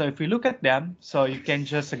 So if we look at them, so you can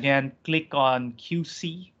just again click on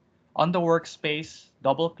QC on the workspace,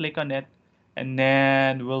 double click on it, and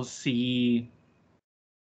then we'll see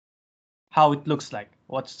how it looks like.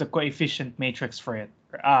 What's the coefficient matrix for it?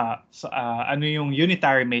 Ano yung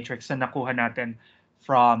unitary matrix na nakuha natin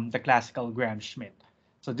from the classical Gram-Schmidt.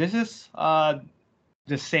 So this is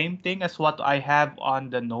the same thing as what I have on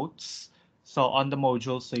the notes. So on the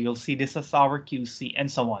module, so you'll see this as our QC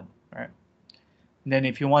and so on. Right? And then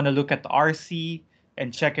if you want to look at RC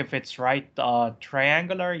and check if it's right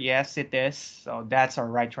triangular, yes, it is. So that's our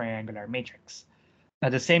right triangular matrix. Now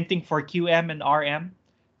the same thing for QM and RM,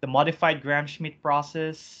 the modified Gram-Schmidt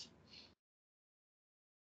process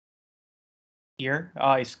here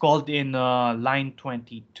is called in line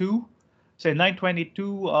 22. So in line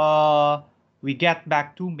 22, we get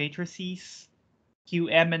back two matrices,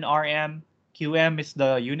 QM and RM. QM is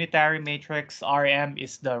the unitary matrix, RM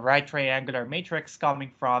is the right triangular matrix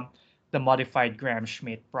coming from the modified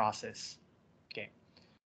Gram-Schmidt process. Okay.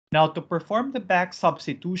 Now to perform the back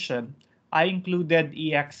substitution, I included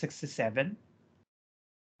EX67,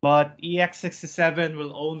 but EX67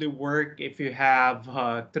 will only work if you have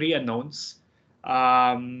three unknowns.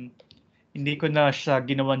 Hindi ko na siya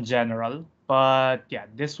ginawan general, but yeah,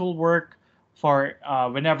 this will work for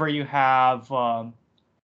whenever you have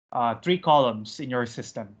three columns in your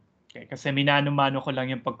system. Okay, kasi minano-mano ko lang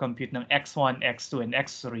yung pag-compute ng x1, x2, and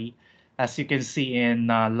x3 as you can see in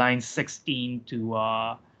lines 16 to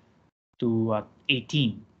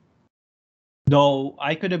 18. Though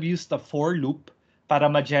I could have used the for loop para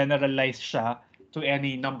ma-generalize siya to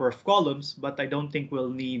any number of columns, but I don't think we'll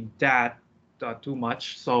need that too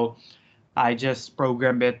much. So I just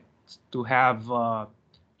programmed it to have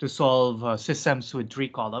to solve systems with three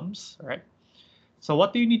columns, right? So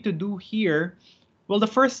what do you need to do here? Well, the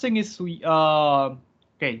first thing is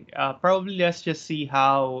probably let's just see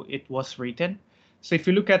how it was written. So if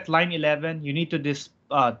you look at line 11, you need to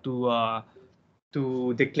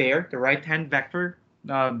declare the right-hand vector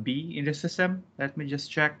B in the system. Let me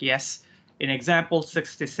just check. Yes, in example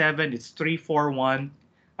 67, it's 3, 4, 1.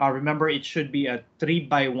 Remember, it should be a 3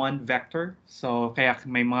 by 1 vector. So kaya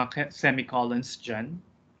may mga semicolons dyan.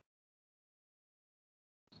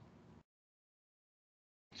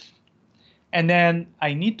 And then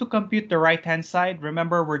I need to compute the right-hand side.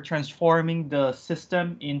 Remember, we're transforming the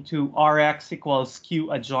system into Rx equals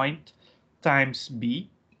Q adjoint times B.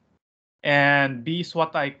 And B is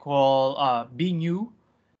what I call, B new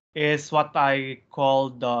is what I call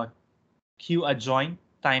the Q adjoint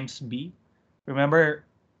times B. Remember,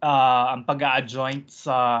 ang pag-adjoint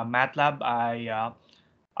sa MATLAB ay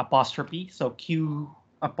apostrophe. So Q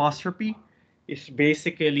apostrophe is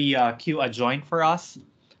basically Q adjoint for us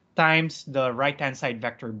times the right-hand side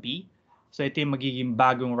vector B. So ito yung magiging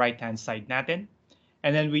bagong right-hand side natin.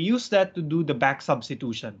 And then we use that to do the back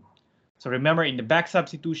substitution. So remember, in the back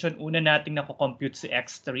substitution, una nating nako-compute si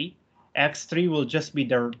x3. x3 will just be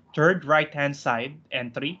the third right-hand side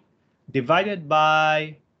entry divided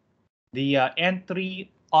by the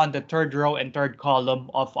entry on the third row and third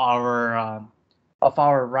column of our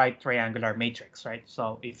right triangular matrix, right?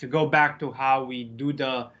 So if you go back to how we do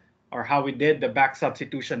how we did the back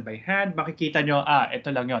substitution by hand, makikita nyo,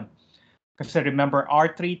 ito lang yon. Kasi remember,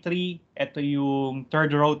 R33, ito yung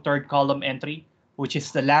third row, third column entry, which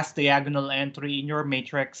is the last diagonal entry in your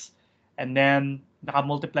matrix. And then,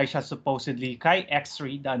 naka-multiply siya supposedly kay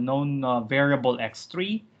x3, the unknown variable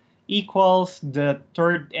x3, equals the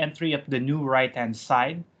third entry of the new right-hand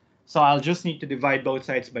side. So I'll just need to divide both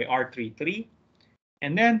sides by R33.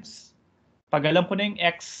 And then, pag alam ko na yung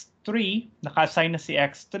x3, naka-assign na si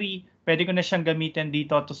x3, pwede ko na siyang gamitin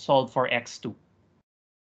dito to solve for x2.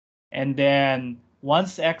 And then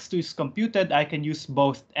once x2 is computed, I can use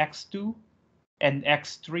both x2 and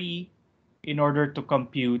x3 in order to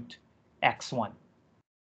compute x1.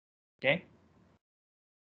 Okay.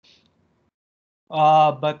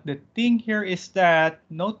 But the thing here is that,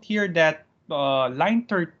 note here that line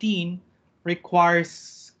 13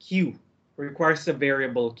 requires q, requires a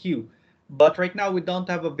variable q. But right now we don't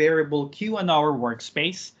have a variable q on our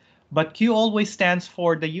workspace. But q always stands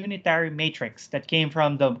for the unitary matrix that came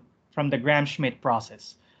from the Gram-Schmidt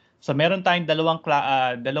process. So meron tayong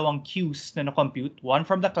dalawang q's na na-compute. One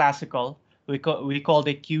from the classical, we called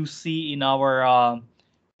it qc in our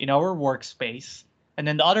workspace. And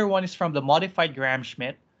then the other one is from the modified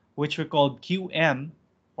Gram-Schmidt, which we called QM,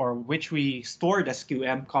 or which we stored as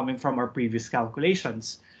QM coming from our previous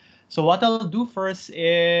calculations. So what I'll do first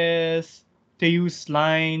is to use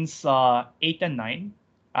lines 8 and 9.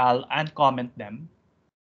 I'll uncomment them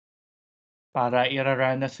para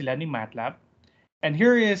irarun na sila ni MATLAB. And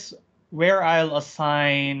here is where I'll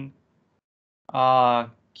assign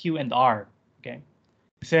Q and R. Okay.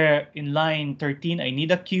 So in line 13, I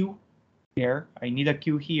need a Q here. I need a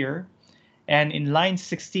Q here. And in line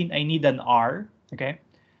 16, I need an R. Okay.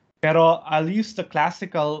 Pero I'll use the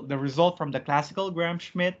result from the classical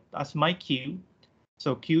Gram-Schmidt as my Q.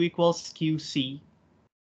 So Q equals QC.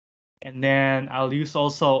 And then I'll use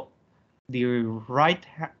also the right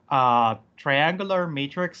triangular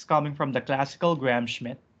matrix coming from the classical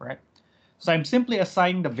Gram-Schmidt, right? So I'm simply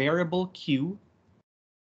assigning the variable Q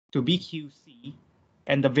to be QC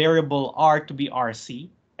and the variable R to be RC.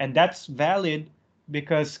 And that's valid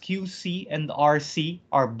because QC and RC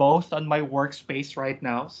are both on my workspace right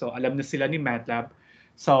now. So alam na sila ni MATLAB.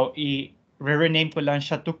 So i-rename ko lang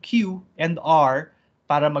siya to Q and R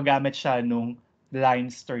para magamit siya nung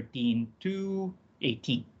lines 13 to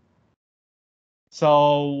 18.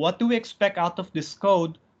 So what do we expect out of this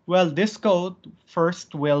code? Well, this code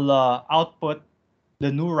first will output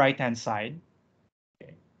the new right-hand side.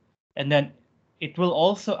 Okay. And then it will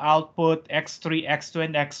also output x3, x2,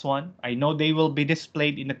 and x1. I know they will be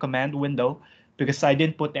displayed in the command window because I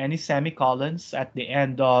didn't put any semicolons at the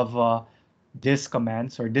end of these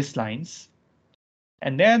commands or these lines.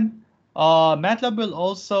 And then MATLAB will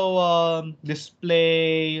also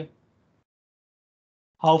display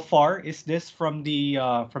how far is this from the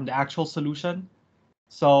actual solution.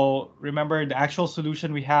 So remember, the actual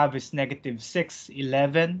solution we have is -6,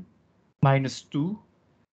 11, -2.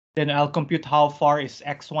 Then I'll compute how far is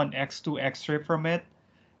x1, x2, x3 from it.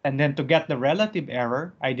 And then to get the relative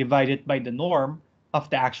error, I divide it by the norm of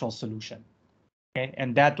the actual solution. Okay,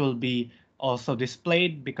 and that will be also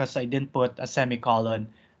displayed because I didn't put a semicolon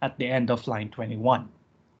at the end of line 21.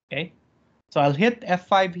 Okay, so I'll hit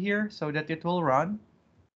F5 here so that it will run.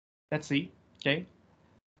 Let's see. Okay,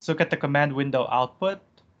 let's look at the command window output.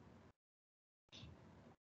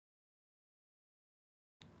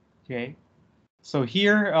 Okay, so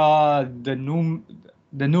here the new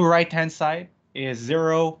right-hand side is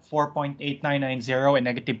 0, 4.8990, and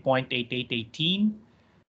 -0.8818.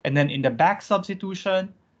 And then in the back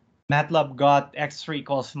substitution, MATLAB got x3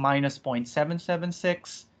 equals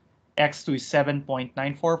 -0.776, x2 is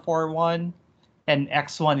 7.9441, and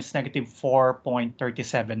x1 is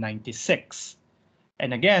 -4.3796.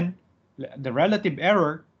 And again, the relative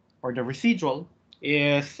error or the residual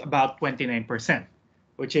is about 29%,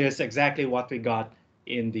 which is exactly what we got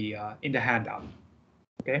in the handout.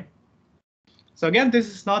 Okay. So again, this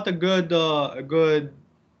is not a good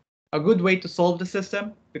way to solve the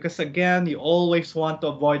system because again, you always want to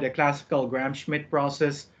avoid the classical Gram-Schmidt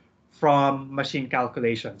process from machine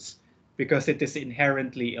calculations because it is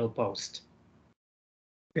inherently ill-posed.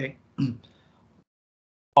 Okay.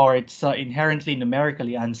 Or it's inherently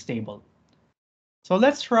numerically unstable. So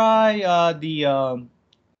let's try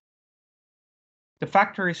the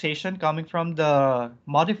factorization coming from the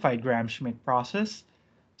modified Gram-Schmidt process.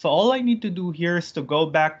 So all I need to do here is to go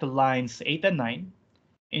back to lines 8 and 9.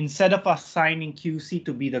 Instead of assigning QC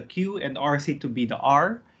to be the Q and RC to be the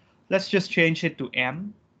R, let's just change it to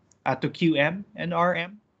M, to QM and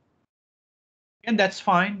RM. And that's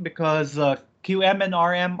fine because QM and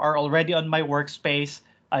RM are already on my workspace.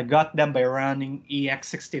 I got them by running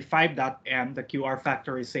ex65.m, the QR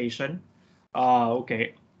factorization.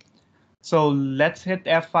 Okay. So let's hit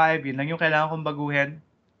F5. Yun lang yung kailangan kong baguhin.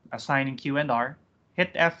 Assigning Q and R.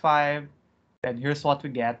 Hit F5. And here's what we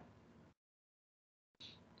get.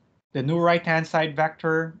 The new right-hand side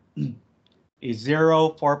vector is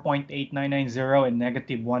 0, 4.8990, and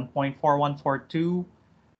negative 1.4142.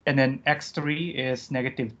 And then x3 is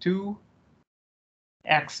negative 2.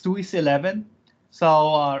 x2 is 11.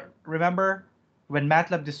 So remember, when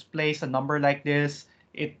MATLAB displays a number like this,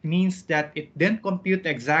 it means that it didn't compute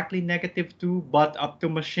exactly negative 2, but up to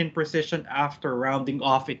machine precision after rounding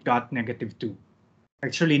off, it got negative 2.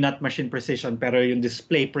 Actually, not machine precision, pero yung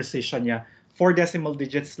display precision niya, 4 decimal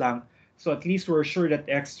digits lang. So at least we're sure that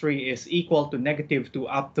x3 is equal to negative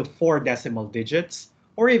 2 up to 4 decimal digits,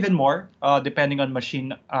 or even more, depending on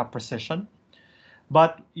machine precision.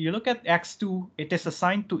 But you look at x2, it is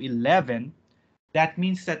assigned to 11. That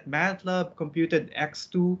means that MATLAB computed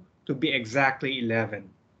x2 to be exactly 11.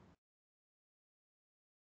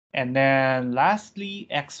 And then lastly,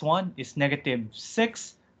 x1 is negative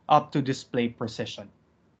 6 up to display precision.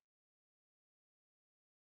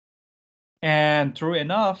 And true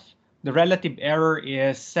enough, the relative error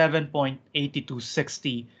is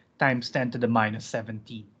 7.8260 times 10 to the minus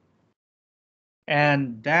 17.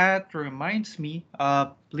 And that reminds me,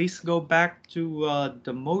 please go back to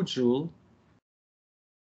the module.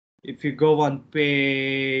 If you go on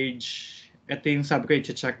page, ito yung sabi ko,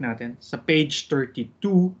 i-check natin. Sa page 32,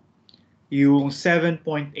 yung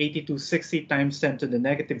 7.8260 times 10 to the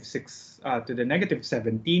negative 6 to the negative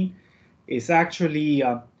 17 is actually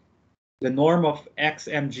the norm of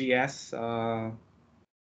XMGS.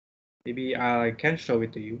 Maybe I can show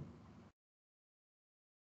it to you.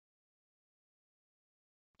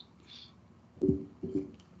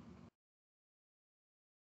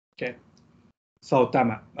 Okay. So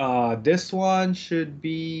tama. This one should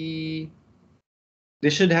be.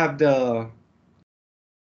 They should have the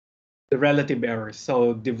relative errors.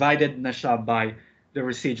 So divided na siya by the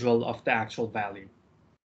residual of the actual value.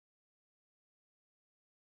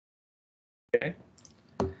 Okay.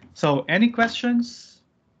 So any questions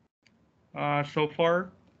so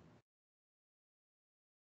far?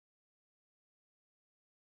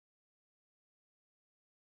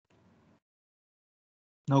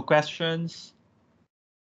 No questions?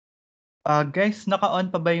 Guys,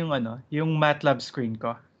 naka-on pa ba yung yung MATLAB screen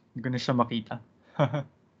ko? Hindi ko na siya makita.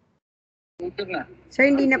 Sir,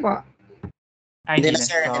 hindi na po. Hindi na,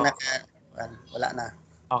 sir. So, wala na.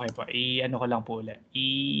 Okay po. I-ano ko lang po ulit.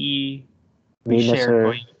 I-share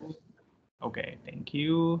ko yung... Okay, thank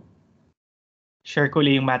you. Share ko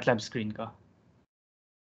lang yung MATLAB screen ko.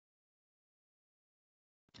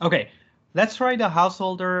 Okay, let's try the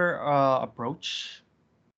householder approach.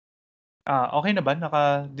 Okay na ba?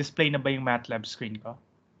 Naka-display na ba yung MATLAB screen ko?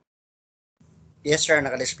 Yes, sir.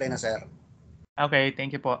 Naka-display na, sir. Okay,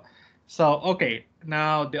 thank you po. So, okay.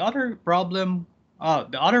 Now, the other problem,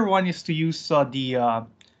 the other one is to use the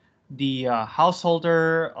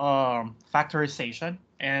householder factorization.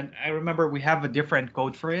 And I remember we have a different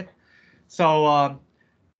code for it. So,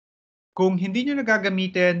 kung hindi nyo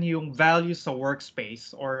nagagamitin yung values sa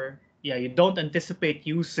workspace, or you don't anticipate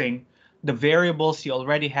using the variables you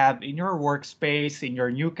already have in your workspace, in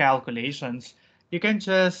your new calculations, you can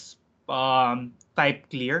just type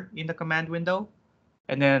clear in the command window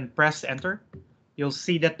and then press enter. You'll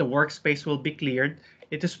see that the workspace will be cleared.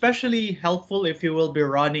 It's especially helpful if you will be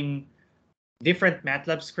running different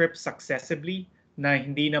MATLAB scripts successively na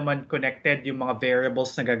hindi naman connected yung mga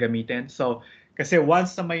variables na gagamitin. So, kasi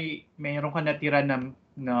once na mayroon ka natira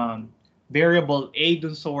na variable A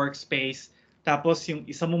dun sa workspace, tapos yung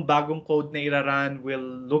isa mong bagong code na iraran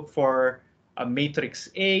will look for a matrix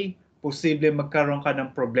A, posible magkaroon ka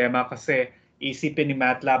ng problema kasi isipin ni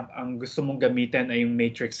MATLAB ang gusto mong gamitin ay yung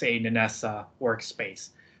matrix A na nasa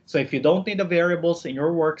workspace. So if you don't need the variables in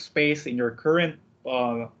your workspace, in your current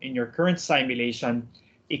simulation,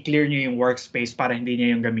 i-clear nyo yung workspace para hindi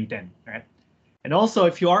niya yung gamitin. Right? And also,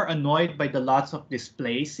 if you are annoyed by the lots of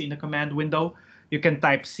displays in the command window, you can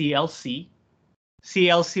type CLC.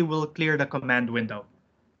 CLC will clear the command window.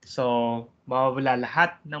 So, mawawala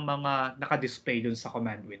lahat ng mga naka-display dun sa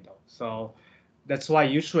command window. So, that's why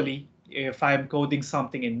usually, if I'm coding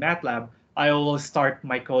something in MATLAB, I always start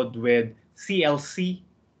my code with CLC,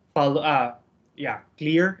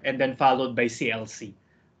 clear, and then followed by CLC.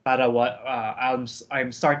 Para what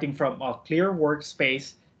I'm starting from a clear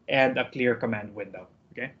workspace and a clear command window.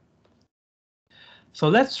 Okay. So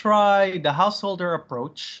let's try the householder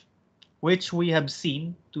approach, which we have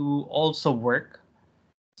seen to also work.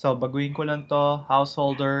 So baguhin ko lang to,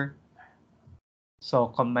 householder. So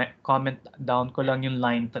comment down ko lang yung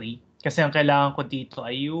line 3. Kasi ang kailangan ko dito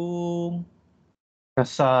ay yung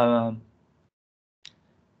nasa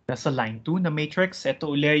line 2 na matrix.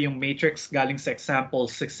 Ito uli yung matrix galing sa example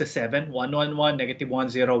 67, 1, 1, 1, negative 1,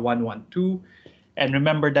 0, 1, 1, 2. And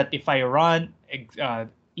remember that if I run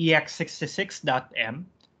ex66.m,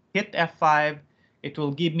 hit F5, it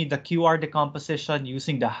will give me the QR decomposition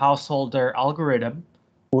using the householder algorithm,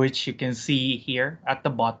 which you can see here at the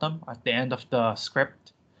bottom, at the end of the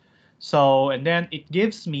script. So, and then it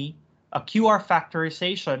gives me a QR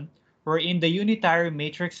factorization wherein the unitary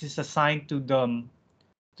matrix is assigned to the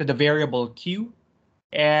variable Q,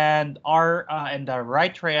 and and the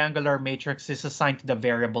right triangular matrix is assigned to the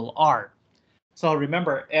variable R. So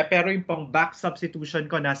remember, pero yung pang back substitution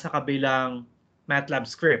ko nasa kabilang MATLAB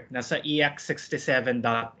script, nasa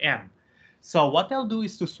ex67.m. So what I'll do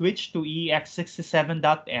is to switch to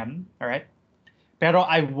ex67.m, all right? Pero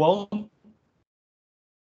I won't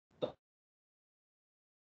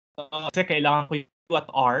kasi kailangan ko yung Q at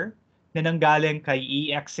R na nanggaling kay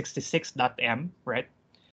ex66.m, right?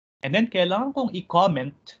 And then kailangan kong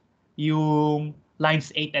i-comment yung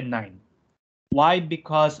lines 8 and 9. Why?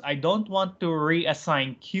 Because I don't want to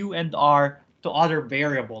reassign Q and R to other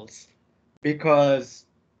variables, because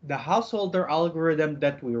the householder algorithm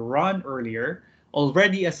that we run earlier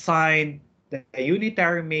already assigned the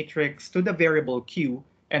unitary matrix to the variable Q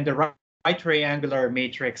and the right triangular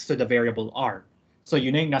matrix to the variable R. So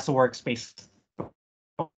yun yung nasa workspace.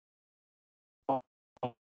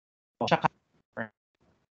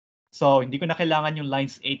 So hindi ko na kailangan yung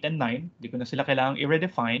lines 8 and 9. Hindi ko na sila kailangang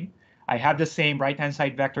i-redefine. I have the same right-hand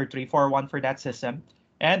side vector 3, 4, 1 for that system,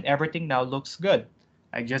 and everything now looks good.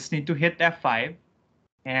 I just need to hit F5,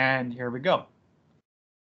 and here we go.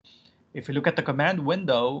 If you look at the command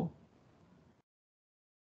window,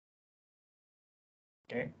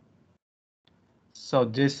 okay, so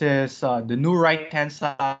this is the new right-hand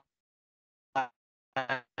side.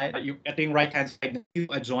 Ito yung right-hand side,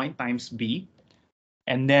 adjoint times B.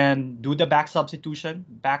 And then do the back substitution.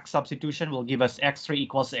 Back substitution will give us x3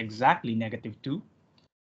 equals exactly -2.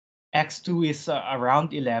 x2 is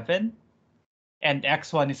around 11. And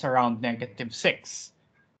x1 is around -6.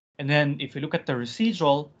 And then if you look at the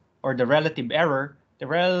residual or the relative error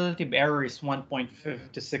is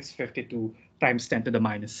 1.5652 times 10 to the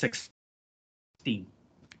minus 16,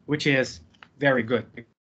 which is very good.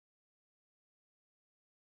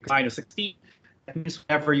 Minus 16, that means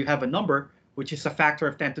whenever you have a number which is a factor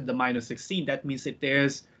of 10 to the minus 16, that means it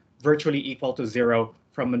is virtually equal to 0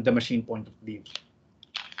 from the machine point of view.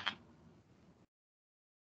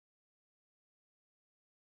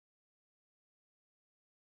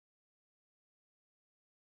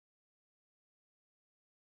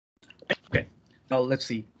 Okay, now let's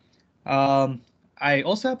see. I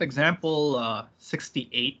also have example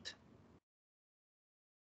 68.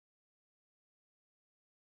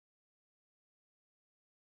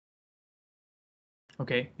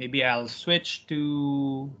 Okay, maybe I'll switch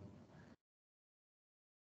to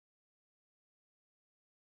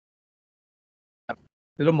a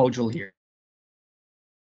little module here.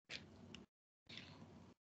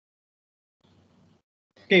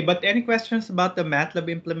 Okay, but any questions about the MATLAB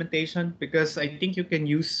implementation? Because I think you can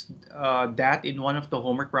use that in one of the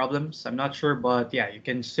homework problems. I'm not sure, but yeah, you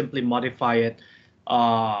can simply modify it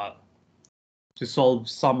to solve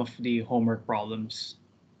some of the homework problems.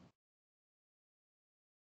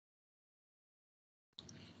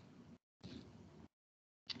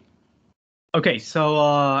 Okay, so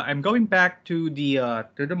I'm going back to the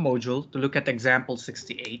module to look at example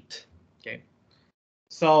 68. Okay,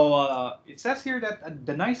 so it says here that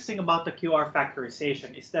the nice thing about the QR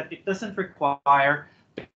factorization is that it doesn't require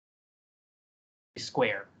a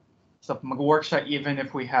square. So mag-work siya even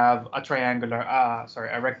if we have a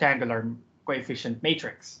a rectangular coefficient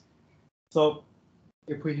matrix. So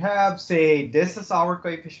if we have, say, this is our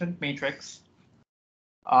coefficient matrix,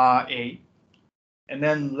 A, and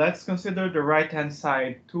then let's consider the right-hand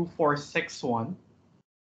side 2, 4, 6, 1,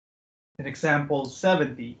 in example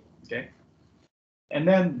 70, okay? And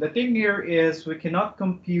then the thing here is we cannot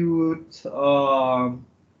compute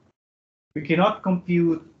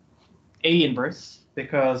A inverse,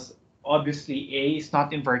 because obviously A is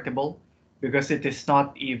not invertible because it is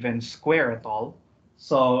not even square at all.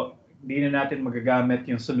 So Hindi na natin magagamit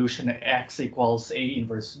yung solution na x equals a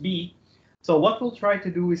inverse b. So what we'll try to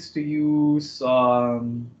do is to use a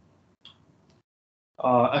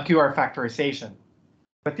QR factorization.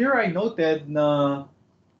 But here I noted na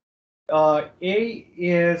a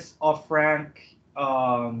is of rank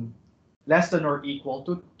less than or equal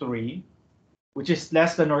to 3, which is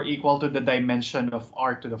less than or equal to the dimension of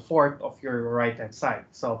r to the fourth of your right-hand side.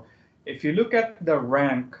 So if you look at the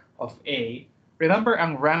rank of A, remember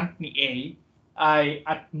ang rank ni A ay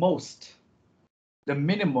at most the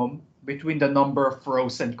minimum between the number of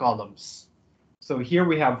rows and columns. So here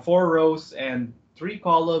we have 4 rows and 3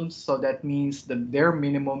 columns, so that means that their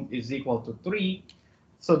minimum is equal to 3.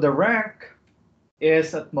 So the rank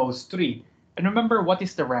is at most 3. And remember, what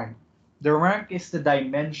is the rank? The rank is the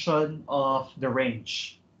dimension of the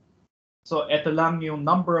range. So ito lang yung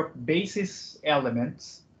number of basis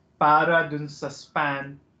elements para dun sa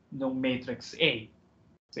span ng matrix A.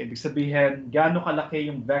 So ibig sabihin, gaano kalaki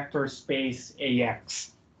yung vector space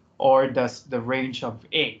AX or the range of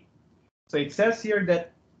A. So it says here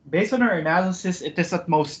that based on our analysis, it is at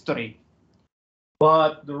most 3.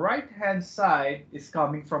 But the right-hand side is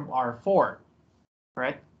coming from R4,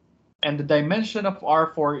 right? And the dimension of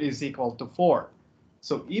R4 is equal to 4.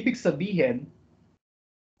 So ibig sabihin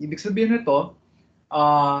nito,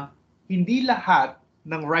 hindi lahat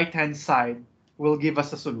ng right-hand side will give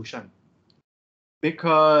us a solution.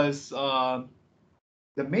 Because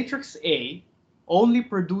the matrix A only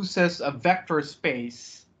produces a vector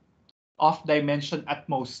space of dimension at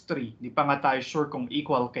most 3. Di pa nga tayo sure kung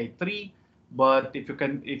equal kay 3, but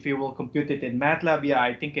if you will compute it in MATLAB, yeah,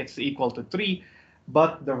 I think it's equal to 3.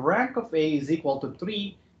 But the rank of A is equal to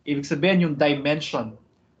 3. Ibig sabihin yung dimension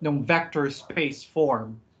ng vector space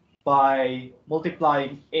form by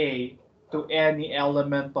multiplying A to any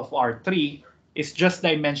element of R3 is just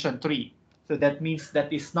dimension 3. So that means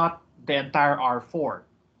that is not the entire R4.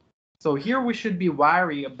 So here we should be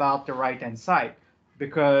wary about the right-hand side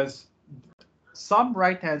because some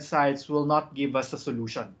right-hand sides will not give us a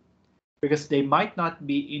solution because they might not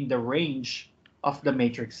be in the range of the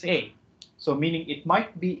matrix A. So meaning it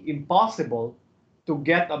might be impossible to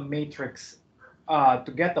get a matrix,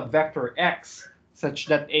 to get a vector X such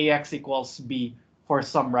that AX equals B for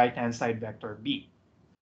some right-hand side vector B.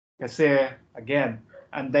 Kasi, again,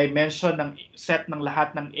 ang dimension ng set ng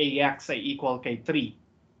lahat ng AX ay equal kay 3.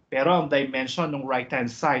 Pero ang dimension ng right-hand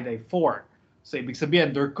side ay 4. So, ibig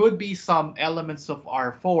sabihin, there could be some elements of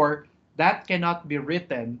R4 that cannot be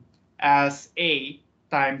written as A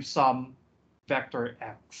times some vector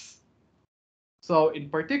X. So,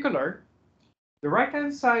 in particular, the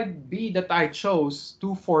right-hand side B that I chose,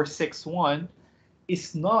 2, 4, 6, 1,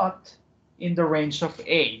 is not in the range of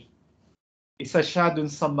A. Isa siya dun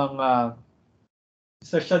sa mga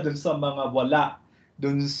wala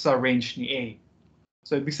dun sa range ni A.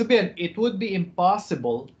 So ibig sabihin, it would be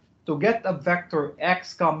impossible to get a vector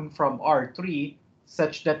X coming from R3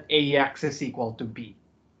 such that AX is equal to B.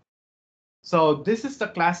 So this is the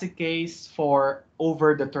classic case for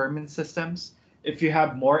overdetermined systems if you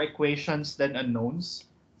have more equations than unknowns.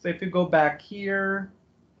 So if you go back here,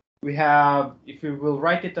 we have, if you will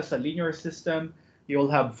write it as a linear system, you'll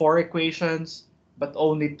have 4 equations, but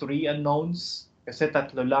only 3 unknowns. Kasi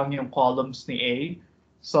tatlo lang yung columns ni A.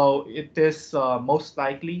 So it is most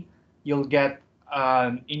likely you'll get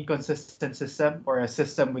an inconsistent system or a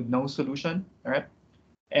system with no solution. All right.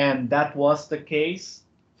 And that was the case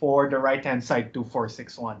for the right-hand side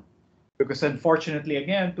 2461. Because unfortunately,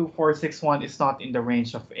 again, 2461 is not in the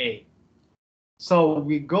range of A. So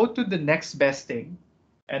we go to the next best thing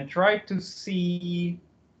and try to see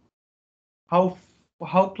how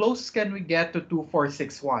close can we get to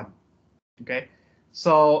 2461. Okay,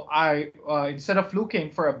 so I instead of looking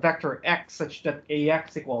for a vector X such that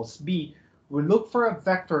AX equals B, we look for a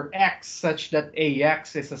vector X such that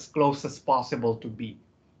AX is as close as possible to B,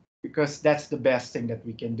 because that's the best thing that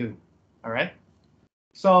we can do. All right,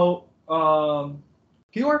 so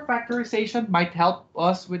QR factorization might help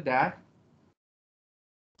us with that.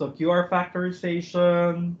 So QR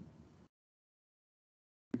factorization.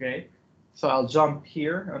 Okay, so I'll jump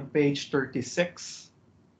here on page 36.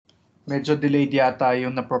 Medyo delayed yata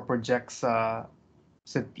yung naproproject sa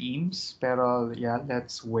Teams, pero yeah,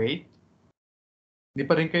 let's wait. Hindi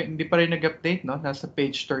pa rin nag-update, no? Nasa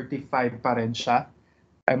page 35 pa rin siya.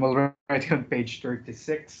 I'm already on page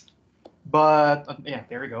 36. But yeah,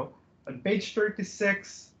 there we go. On page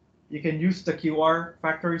 36, you can use the QR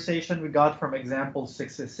factorization we got from example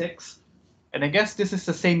 66. And I guess this is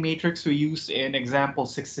the same matrix we used in example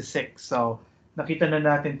 66. So nakita na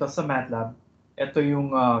natin to sa MATLAB. Ito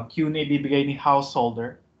yung Q na ibibigay ni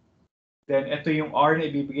householder. Then ito yung R na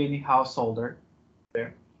ibibigay ni householder.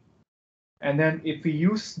 There. And then if we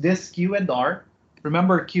use this Q and R,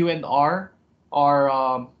 remember Q and R are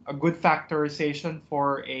a good factorization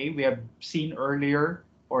for A. We have seen earlier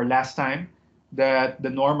or last time that the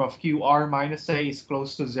norm of QR minus A is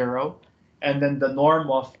close to 0. And then the norm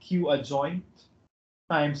of Q adjoint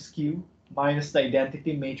times Q minus the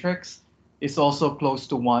identity matrix is also close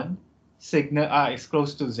to 1. Is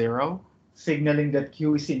close to 0, signaling that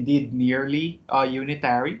Q is indeed nearly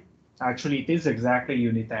unitary. Actually, it is exactly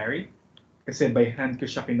unitary. Kasi by hand ko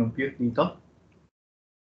siya kinompute dito.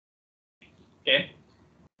 Okay.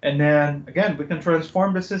 And then, again, we can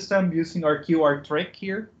transform the system using our QR trick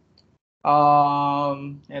here.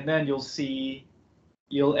 And then you'll see,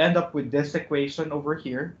 you'll end up with this equation over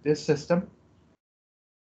here, this system.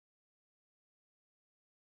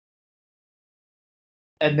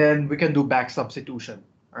 And then we can do back substitution,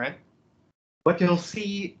 all right? But you'll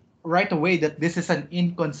see right away that this is an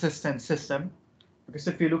inconsistent system. Because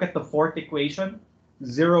if you look at the fourth equation,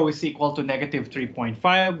 0 is equal to negative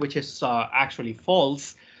 3.5, which is actually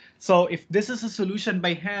false. So if this is a solution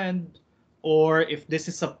by hand, or if this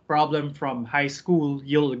is a problem from high school,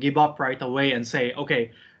 you'll give up right away and say,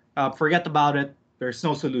 okay, forget about it. There's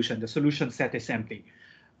no solution. The solution set is empty.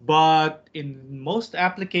 But in most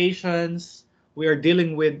applications, we are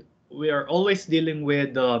always dealing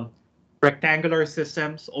with rectangular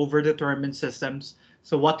systems, overdetermined systems.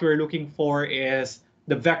 So what we're looking for is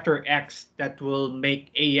the vector x that will make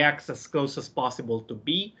ax as close as possible to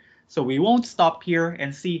b. So we won't stop here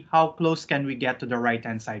and see how close can we get to the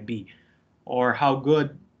right-hand side b, or how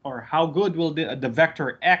good will the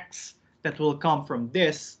vector x that will come from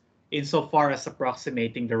this insofar as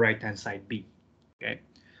approximating the right-hand side b. Okay,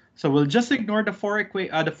 so we'll just ignore the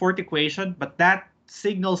fourth equation, but that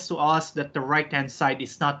signals to us that the right-hand side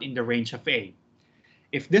is not in the range of A.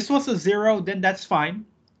 If this was a 0, then that's fine.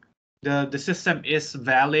 The system is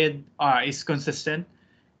valid, is consistent,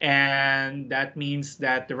 and that means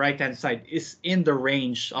that the right-hand side is in the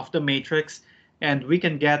range of the matrix, and we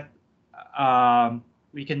can get a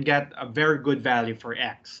very good value for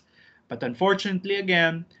x. But unfortunately,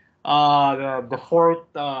 again, the fourth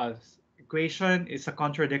equation is a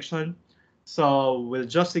contradiction, so we'll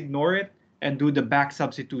just ignore it and do the back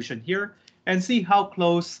substitution here and see how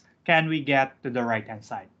close can we get to the right-hand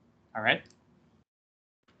side. All right.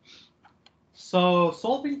 So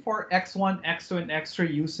solving for x1, x2, and x3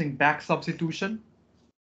 using back substitution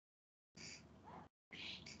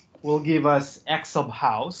will give us x sub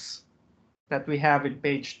house that we have in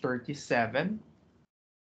page 37.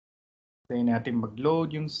 Tayo natin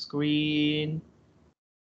mag-load yung screen.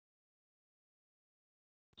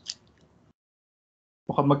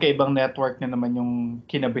 Mukhang magkaibang network na naman yung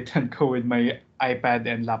kinabitan ko with my iPad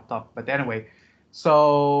and laptop. But anyway,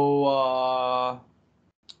 so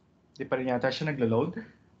di pa rin yata siya naglo-load.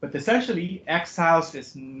 But essentially, x house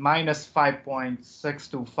is minus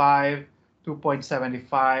 5.625,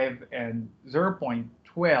 2.75, and 0.125.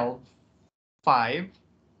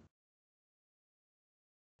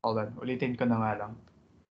 Hold on, ulitin ko na nga lang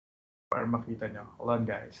para makita nyo. Hold on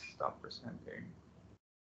guys, stop presenting.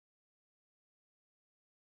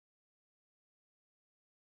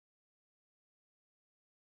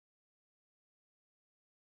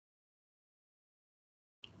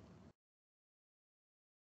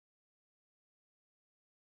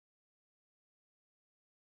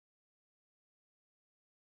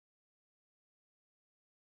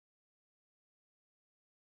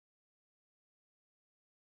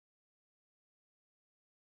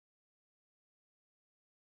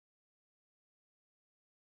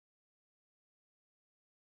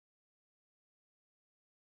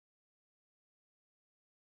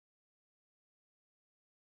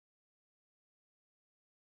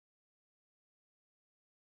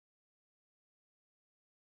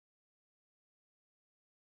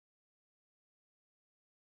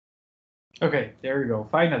 Okay, there we go,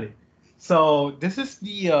 finally. So this is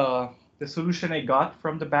the solution I got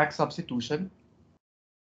from the back substitution.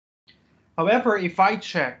 However, if I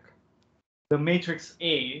check the matrix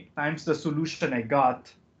A times the solution I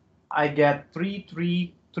got, I get 3, 3,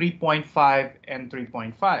 3.5, and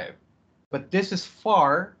 3.5. But this is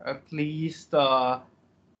far, at least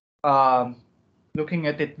looking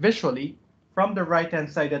at it visually, from the right-hand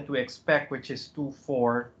side that we expect, which is 2,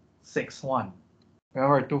 4, 6, 1.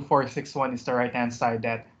 Remember, 2, 4, 6, 1 is the right-hand side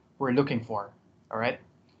that we're looking for, all right?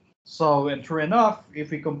 So, and true enough,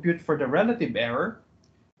 if we compute for the relative error,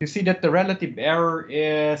 you see that the relative error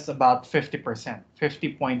is about 50%,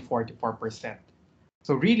 50.44%.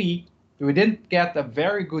 So really, we didn't get a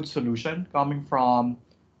very good solution coming from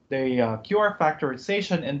the QR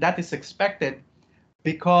factorization, and that is expected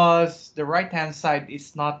because the right-hand side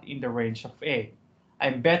is not in the range of A.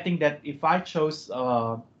 I'm betting that if I chose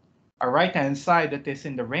a right-hand side that is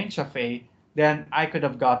in the range of A, then I could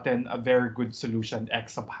have gotten a very good solution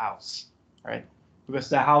X sub house, right? Because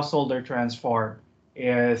the householder transform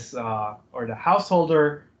is, or the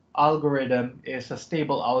householder algorithm is a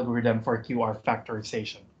stable algorithm for QR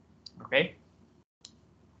factorization, okay?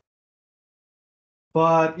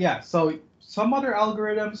 But yeah, so some other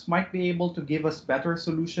algorithms might be able to give us better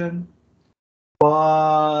solution,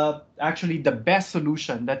 but actually the best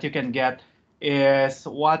solution that you can get is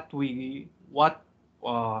what the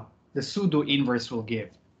pseudo inverse will give.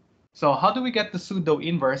 So how do we get the pseudo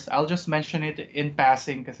inverse? I'll just mention it in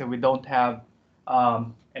passing because we don't have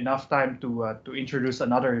enough time to introduce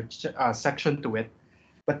another section to it.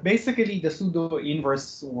 But basically, the pseudo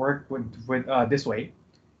inverse work with this way.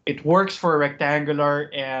 It works for rectangular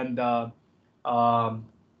and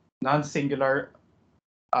non-singular.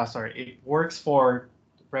 Sorry, it works for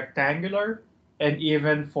rectangular and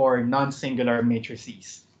even for non-singular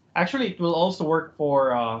matrices. Actually, it will also work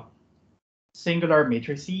for singular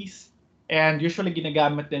matrices, and usually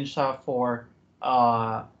ginagamit din siya for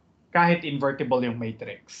kahit invertible yung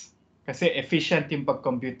matrix. Kasi efficient yung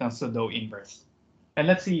pag-compute ng pseudo-inverse. And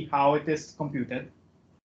let's see how it is computed.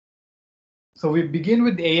 So we begin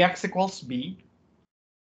with AX equals B.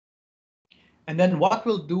 And then what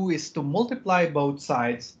we'll do is to multiply both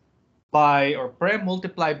sides by, or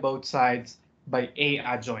pre-multiply both sides by A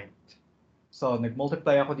adjoint. So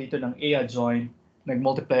nag-multiply ako dito ng A adjoint,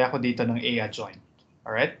 nag-multiply ako dito ng A adjoint.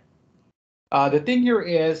 Alright? The thing here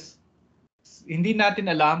is, hindi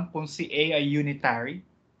natin alam kung si A ay unitary.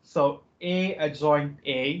 So A adjoint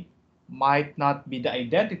A might not be the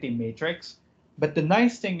identity matrix. But the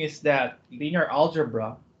nice thing is that linear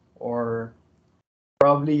algebra, or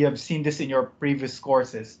probably you have seen this in your previous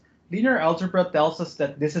courses, linear algebra tells us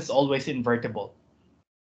that this is always invertible.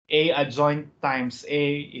 A adjoint times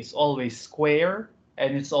A is always square,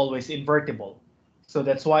 and it's always invertible. So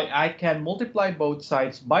that's why I can multiply both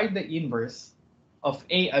sides by the inverse of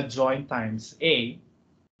A adjoint times A,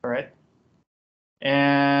 correct?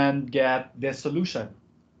 And get this solution.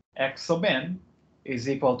 X sub n is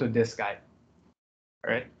equal to this guy.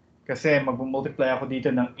 Alright? Kasi mag-multiply ako dito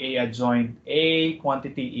ng A adjoint A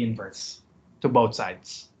quantity inverse to both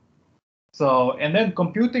sides. So, and then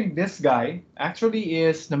computing this guy actually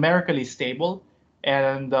is numerically stable,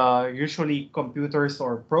 and usually computer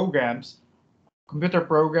programs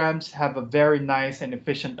have a very nice and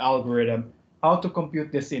efficient algorithm how to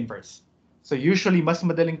compute this inverse. So usually mas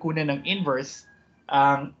madaling kunin ng inverse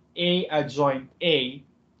ang A adjoint A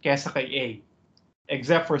kesa kay A,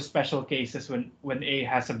 except for special cases when A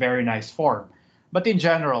has a very nice form. But in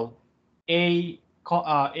general, A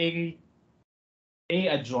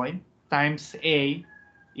adjoint times A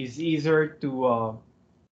is easier to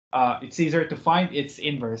it's easier to find its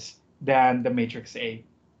inverse than the matrix A.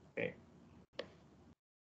 Okay.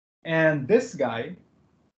 And this guy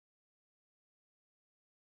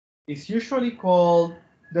is usually called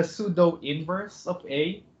the pseudo inverse of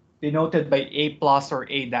A, denoted by A plus or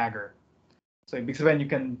A dagger. So ibig sabihin, you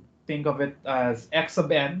can think of it as X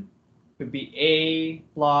sub n would be A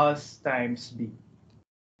plus times B,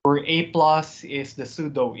 where A plus is the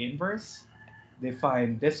pseudo inverse,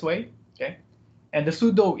 defined this way, okay? And the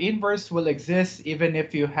pseudo inverse will exist even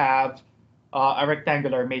if you have a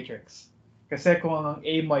rectangular matrix. Kasi kung ang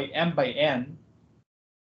A mo ay m by n,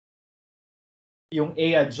 yung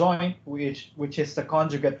A adjoint, which is the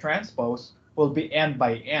conjugate transpose, will be n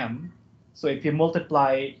by m. So if you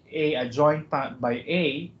multiply A adjoint by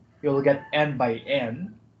A, you'll get n by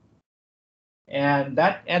n. And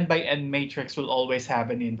that n by n matrix will always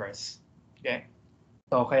have an inverse. Okay?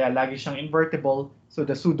 So kaya lagi siyang invertible, so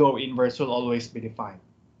the pseudo inverse will always be defined.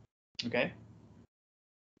 Okay?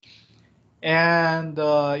 And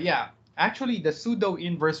yeah, actually the pseudo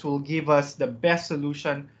inverse will give us the best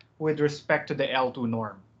solution with respect to the L2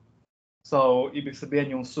 norm. So ibig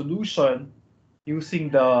sabihin yung solution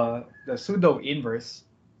using the pseudo inverse.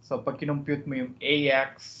 So pag kinompute mo yung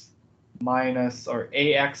AX minus, or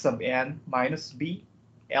AX sub n minus B,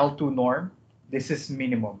 L2 norm, this is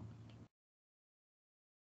minimum.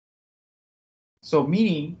 So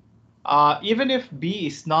meaning, even if B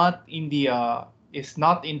is not in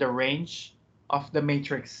the range of the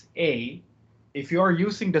matrix A, if you are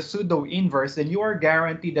using the pseudo inverse, then you are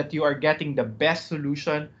guaranteed that you are getting the best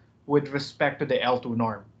solution with respect to the L2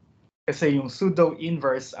 norm. Kasi yung pseudo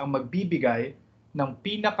inverse ang magbibigay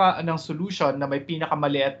ng solution na may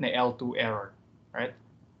pinakamaliit na L2 error, right?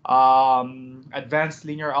 advanced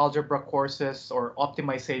linear algebra courses or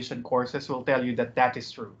optimization courses will tell you that that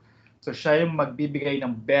is true. So siya yung magbibigay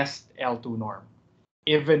ng best L2 norm,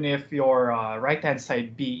 even if your right-hand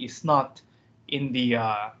side B is not in the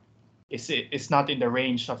is not in the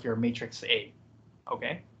range of your matrix A.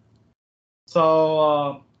 Okay.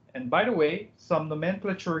 So and by the way, some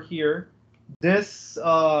nomenclature here. This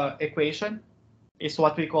equation is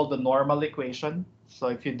what we call the normal equation. So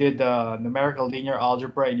if you did numerical linear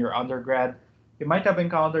algebra in your undergrad, you might have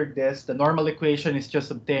encountered this. The normal equation is just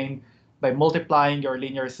obtained by multiplying your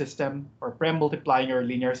linear system or pre-multiplying your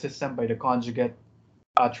linear system by the conjugate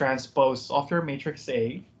transpose of your matrix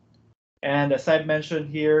A. And as I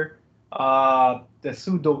mentioned here, the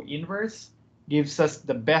pseudo inverse gives us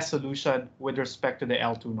the best solution with respect to the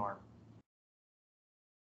L2 norm.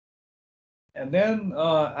 And then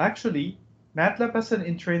actually, MATLAB has an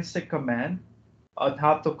intrinsic command on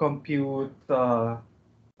how to compute the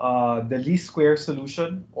least square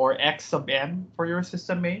solution or x sub n for your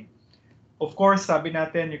system A. Of course, sabi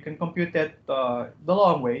natin, you can compute it the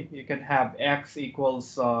long way. You can have x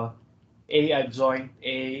equals A adjoint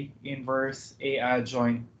A inverse A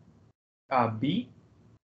adjoint B.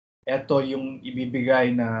 Ito yung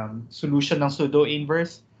ibibigay na solution ng pseudo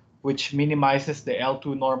inverse, which minimizes the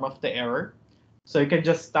L2 norm of the error. So you can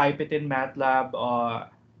just type it in MATLAB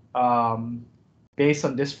based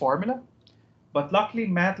on this formula. But luckily,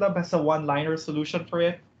 MATLAB has a one-liner solution for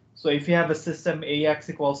it. So if you have a system AX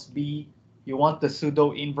equals B, you want the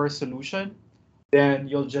pseudo inverse solution, then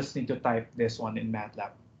you'll just need to type this one in MATLAB.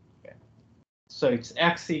 Okay. So it's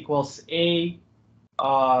X equals A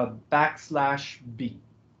backslash B.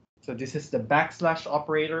 So this is the backslash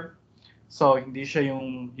operator. So hindi siya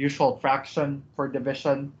yung usual fraction for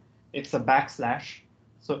division. It's a backslash.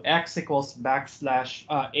 So X equals backslash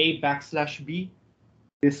A backslash B.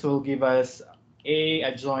 This will give us A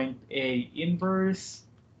adjoint A inverse,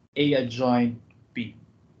 A adjoint B,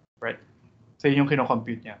 right? So yun yung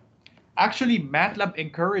kinocompute niya. Actually, MATLAB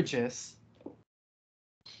encourages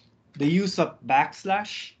the use of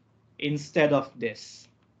backslash instead of this.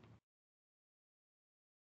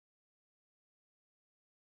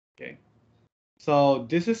 Okay. So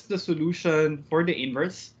this is the solution for the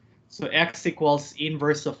inverse. So X equals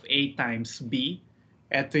inverse of A times B.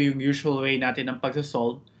 Ito yung usual way natin ng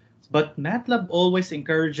pagsasolve. But MATLAB always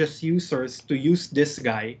encourages users to use this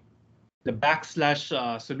guy, the backslash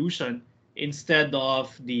solution, instead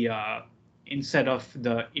of the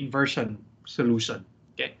inversion solution.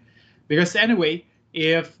 Okay, because anyway,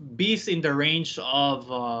 if B is in the range of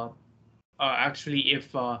actually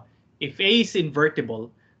if A is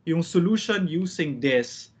invertible, yung solution using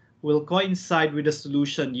this will coincide with the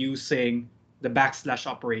solution using the backslash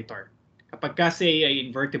operator. Kapag kasi A ay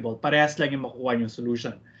invertible, parehas lang yung makukuha yung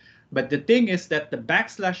solution. But the thing is that the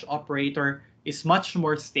backslash operator is much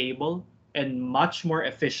more stable and much more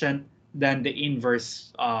efficient than the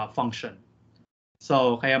inverse function.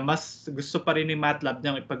 So kaya mas gusto pa rin ni MATLAB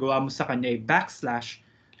na ipagawa mo sa kanya ay backslash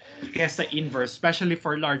kesa inverse, especially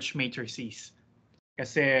for large matrices.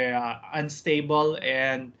 Kasi unstable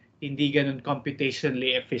and hindi ganun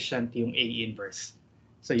computationally efficient yung A inverse.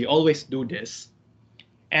 So you always do this.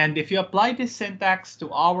 And if you apply this syntax to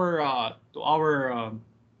our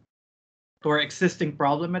existing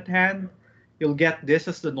problem at hand, you'll get this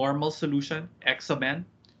as the normal solution. X sub n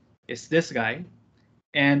is this guy.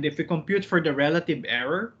 And if we compute for the relative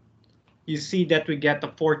error, you see that we get a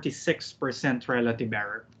 46% relative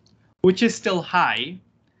error, which is still high,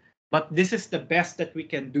 but this is the best that we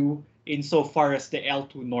can do insofar as the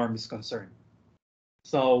L2 norm is concerned.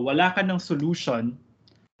 So wala ka ng solution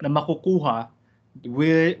na makukuha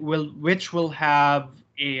which will have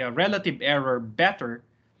a relative error better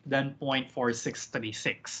than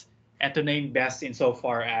 0.4636. Ito na yung best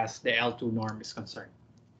insofar as the L2 norm is concerned.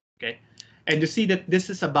 Okay, and you see that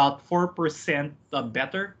this is about 4%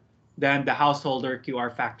 better than the householder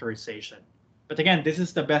QR-factorization. But again, this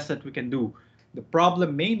is the best that we can do. The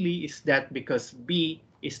problem mainly is that because B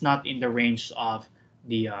is not in the range of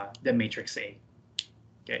the matrix A.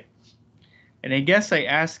 Okay, and I guess I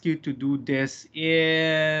ask you to do this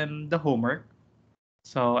in the homework.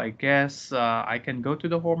 So I guess I can go to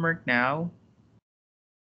the homework now.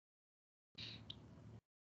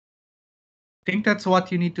 I think that's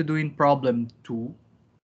what you need to do in problem 2.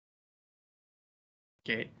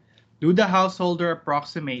 Okay, do the householder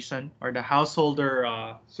approximation or the householder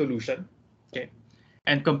solution. Okay,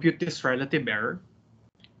 and compute this relative error.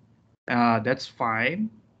 That's fine.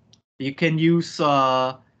 You can use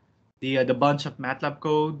the bunch of MATLAB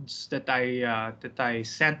codes that I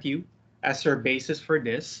sent you as your basis for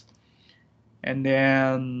this, and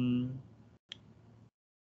then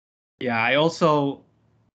Yeah, I also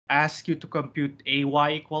ask you to compute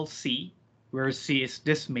AY equals C, where C is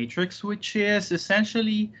this matrix, which is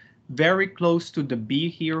essentially very close to the B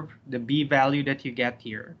here, the B value that you get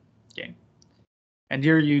here. Okay. And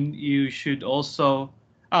here you should also,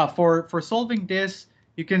 for solving this,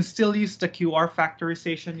 you can still use the QR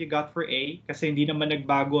factorization you got for A kasi hindi naman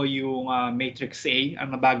nagbago yung matrix A,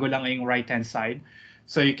 ang nabago lang ay yung right-hand side.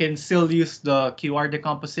 So you can still use the QR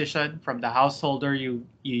decomposition from the householder you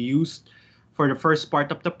used for the first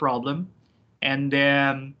part of the problem, and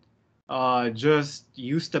then just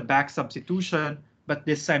use the back substitution, but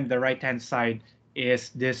this time the right-hand side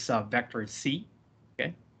is this vector C.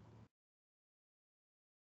 Okay.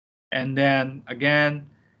 And then again,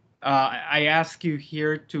 I ask you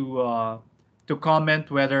here to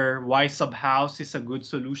comment whether y sub house is a good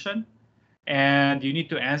solution, and you need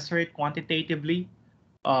to answer it quantitatively,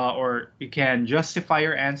 or you can justify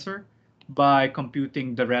your answer by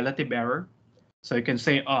computing the relative error. So you can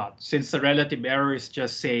say, since the relative error is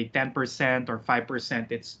just say 10% or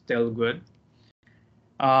 5%, it's still good.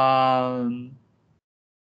 Um,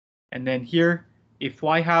 and then here, if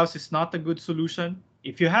y house is not a good solution,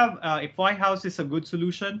 if y house is a good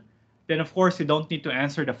solution, then of course you don't need to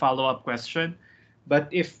answer the follow-up question. But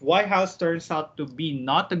if y house turns out to be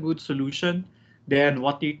not a good solution, then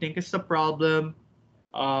what do you think is the problem?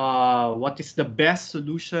 What is the best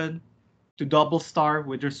solution to double star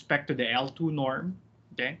with respect to the L2 norm?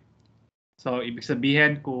 Okay. So ibig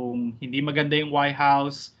sabihin kung hindi maganda yung y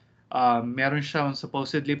house, meron siyang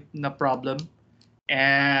supposedly na problem.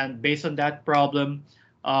 And based on that problem,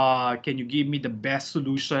 can you give me the best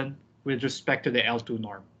solution with respect to the L2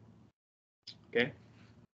 norm? Okay.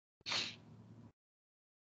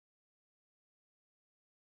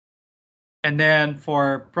 And then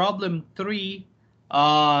for problem 3,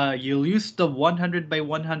 you'll use the 100 by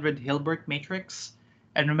 100 Hilbert matrix.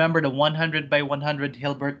 And remember, the 100 by 100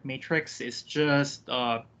 Hilbert matrix is just,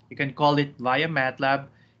 you can call it via MATLAB.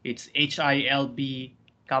 It's HILB,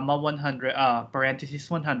 comma 100, parentheses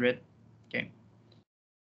 100. Okay.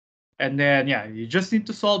 And then, yeah, you just need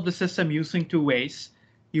to solve the system using two ways,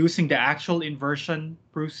 using the actual inversion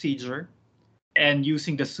procedure and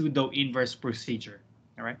using the pseudo inverse procedure.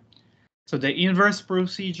 All right. So the inverse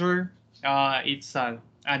procedure, it's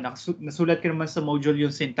nasulat ko naman sa module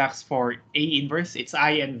yung syntax for A inverse. It's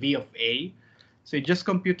I and V of A. So you just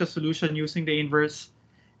compute the solution using the inverse,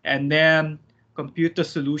 and then compute the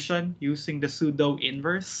solution using the pseudo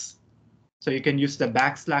inverse. So you can use the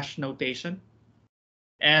backslash notation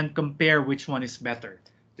and compare which one is better,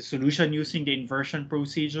 the solution using the inversion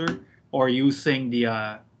procedure or using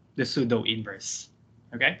the pseudo inverse.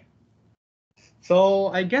 Okay. So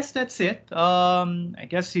I guess that's it. I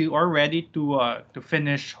guess you are ready to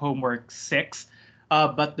finish homework 6,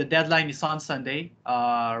 but the deadline is on Sunday,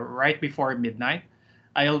 right before midnight.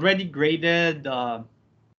 I already graded all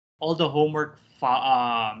the homework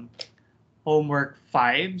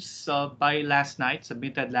fives by last night,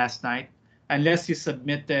 submitted last night, unless you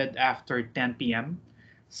submitted after 10 p.m.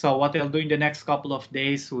 So what I'll do in the next couple of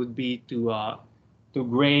days would be to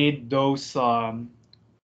grade those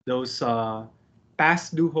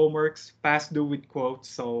past due homeworks, past due with quotes.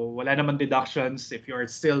 So wala naman deductions if you're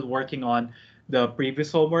still working on the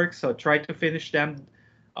previous homework. So try to finish them.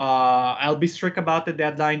 I'll be strict about the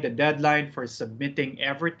deadline. The deadline for submitting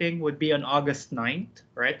everything would be on August 9th,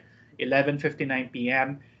 right? 11:59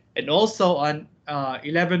 p.m. And also on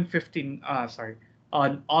 11:15, sorry,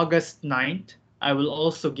 on August 9th, I will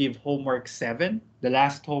also give homework 7, the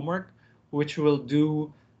last homework, which we'll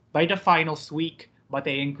do by the finals week, but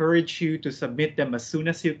I encourage you to submit them as soon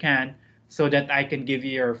as you can so that I can give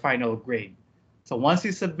you your final grade. So once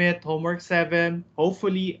you submit homework 7,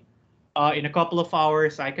 hopefully in a couple of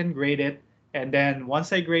hours I can grade it. And then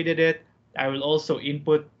once I graded it, I will also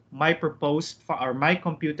input my proposed or my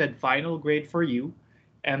computed final grade for you.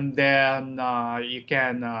 And then you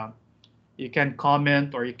can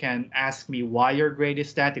comment or you can ask me why your grade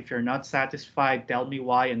is that. If you're not satisfied, tell me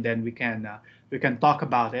why, and then we can talk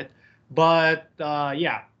about it. But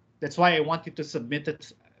yeah, that's why I want you to submit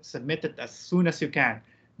it as soon as you can,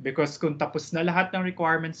 because kung tapos na lahat ng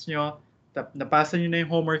requirements nyo, napasa nyo na yung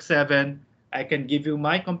homework 7, I can give you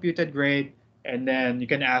my computed grade, and then you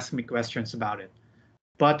can ask me questions about it.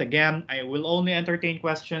 But again, I will only entertain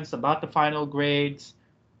questions about the final grades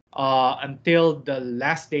until the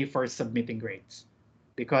last day for submitting grades.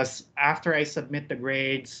 Because after I submit the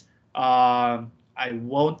grades, I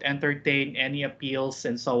won't entertain any appeals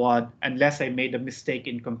and so on unless I made a mistake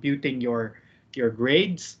in computing your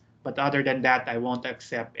grades. But other than that, I won't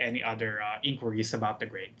accept any other inquiries about the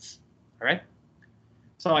grades. All right.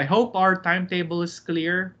 So I hope our timetable is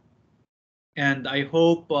clear. And I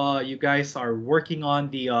hope you guys are working on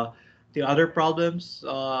the other problems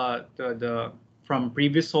the from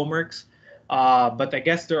previous homeworks. But I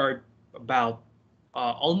guess there are about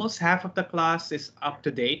almost half of the class is up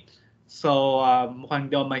to date. So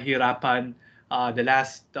mukhang daw mahirapan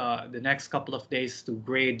the next couple of days to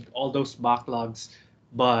grade all those backlogs.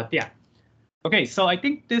 But yeah. Okay, so I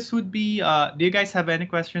think this would be. Do you guys have any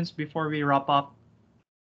questions before we wrap up?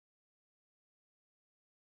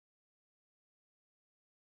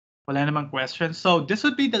 Wala namang questions. So this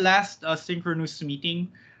would be the last synchronous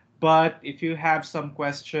meeting. But if you have some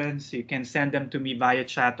questions, you can send them to me via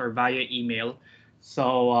chat or via email.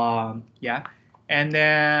 So yeah. And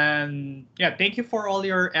then yeah, thank you for all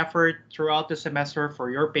your effort throughout the semester,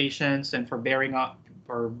 for your patience and for bearing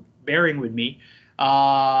with me.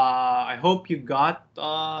 I hope you got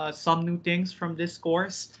some new things from this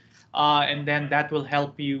course, and then that will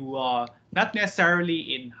help you not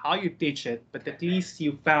necessarily in how you teach it, but at least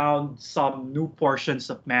you found some new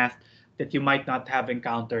portions of math that you might not have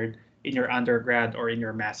encountered in your undergrad or in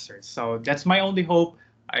your master's. So that's my only hope.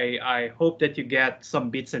 I hope that you get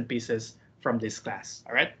some bits and pieces from this class.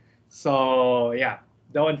 All right. So yeah,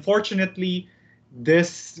 though unfortunately,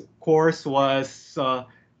 this course was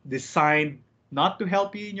designed not to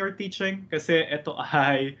help you in your teaching kasi ito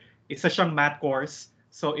ay isa siyang math course.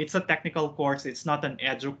 So it's a technical course. It's not an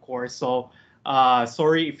edu course. So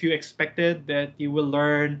sorry if you expected that you will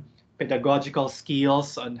learn pedagogical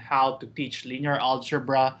skills on how to teach linear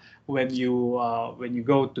algebra when you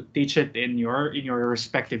go to teach it in your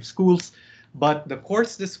respective schools. But the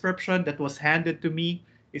course description that was handed to me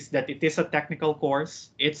is that it is a technical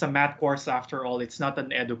course. It's a math course after all. It's not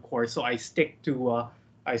an edu course. So I stick to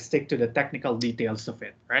the technical details of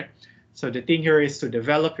it, right? So the thing here is to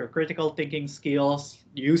develop your critical thinking skills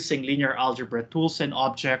using linear algebra tools and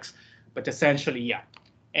objects, but essentially, yeah.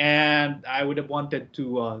 And I would have wanted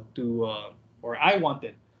or I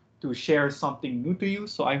wanted to share something new to you.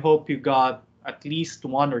 So I hope you got at least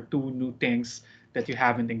one or two new things that you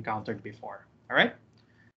haven't encountered before. All right.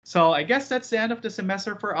 So I guess that's the end of the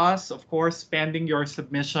semester for us. Of course, pending your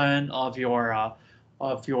submission of your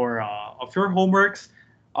homeworks.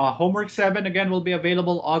 Homework 7 again will be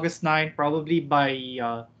available August 9, probably by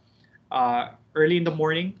early in the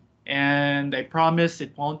morning. And I promise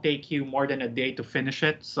it won't take you more than a day to finish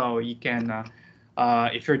it. So you can,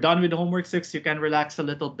 if you're done with homework 6, you can relax a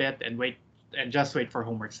little bit and just wait for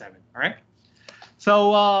homework 7. All right.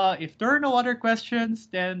 So if there are no other questions,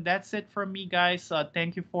 then that's it from me, guys.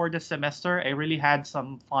 Thank you for the semester. I really had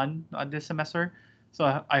some fun this semester.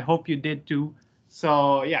 So I hope you did too.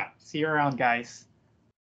 So yeah, see you around, guys.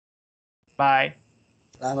 Bye.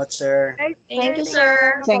 Salamat, sir. Right, Thank you,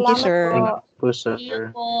 sir. sir. Thank you, Salamat sir. po. Po, See you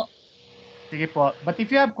sir. po. Sige po. But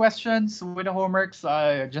if you have questions with the homeworks,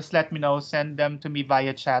 just let me know. Send them to me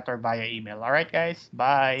via chat or via email. All right, guys.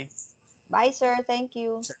 Bye. Bye, sir. Thank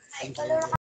you. Sir, thank you.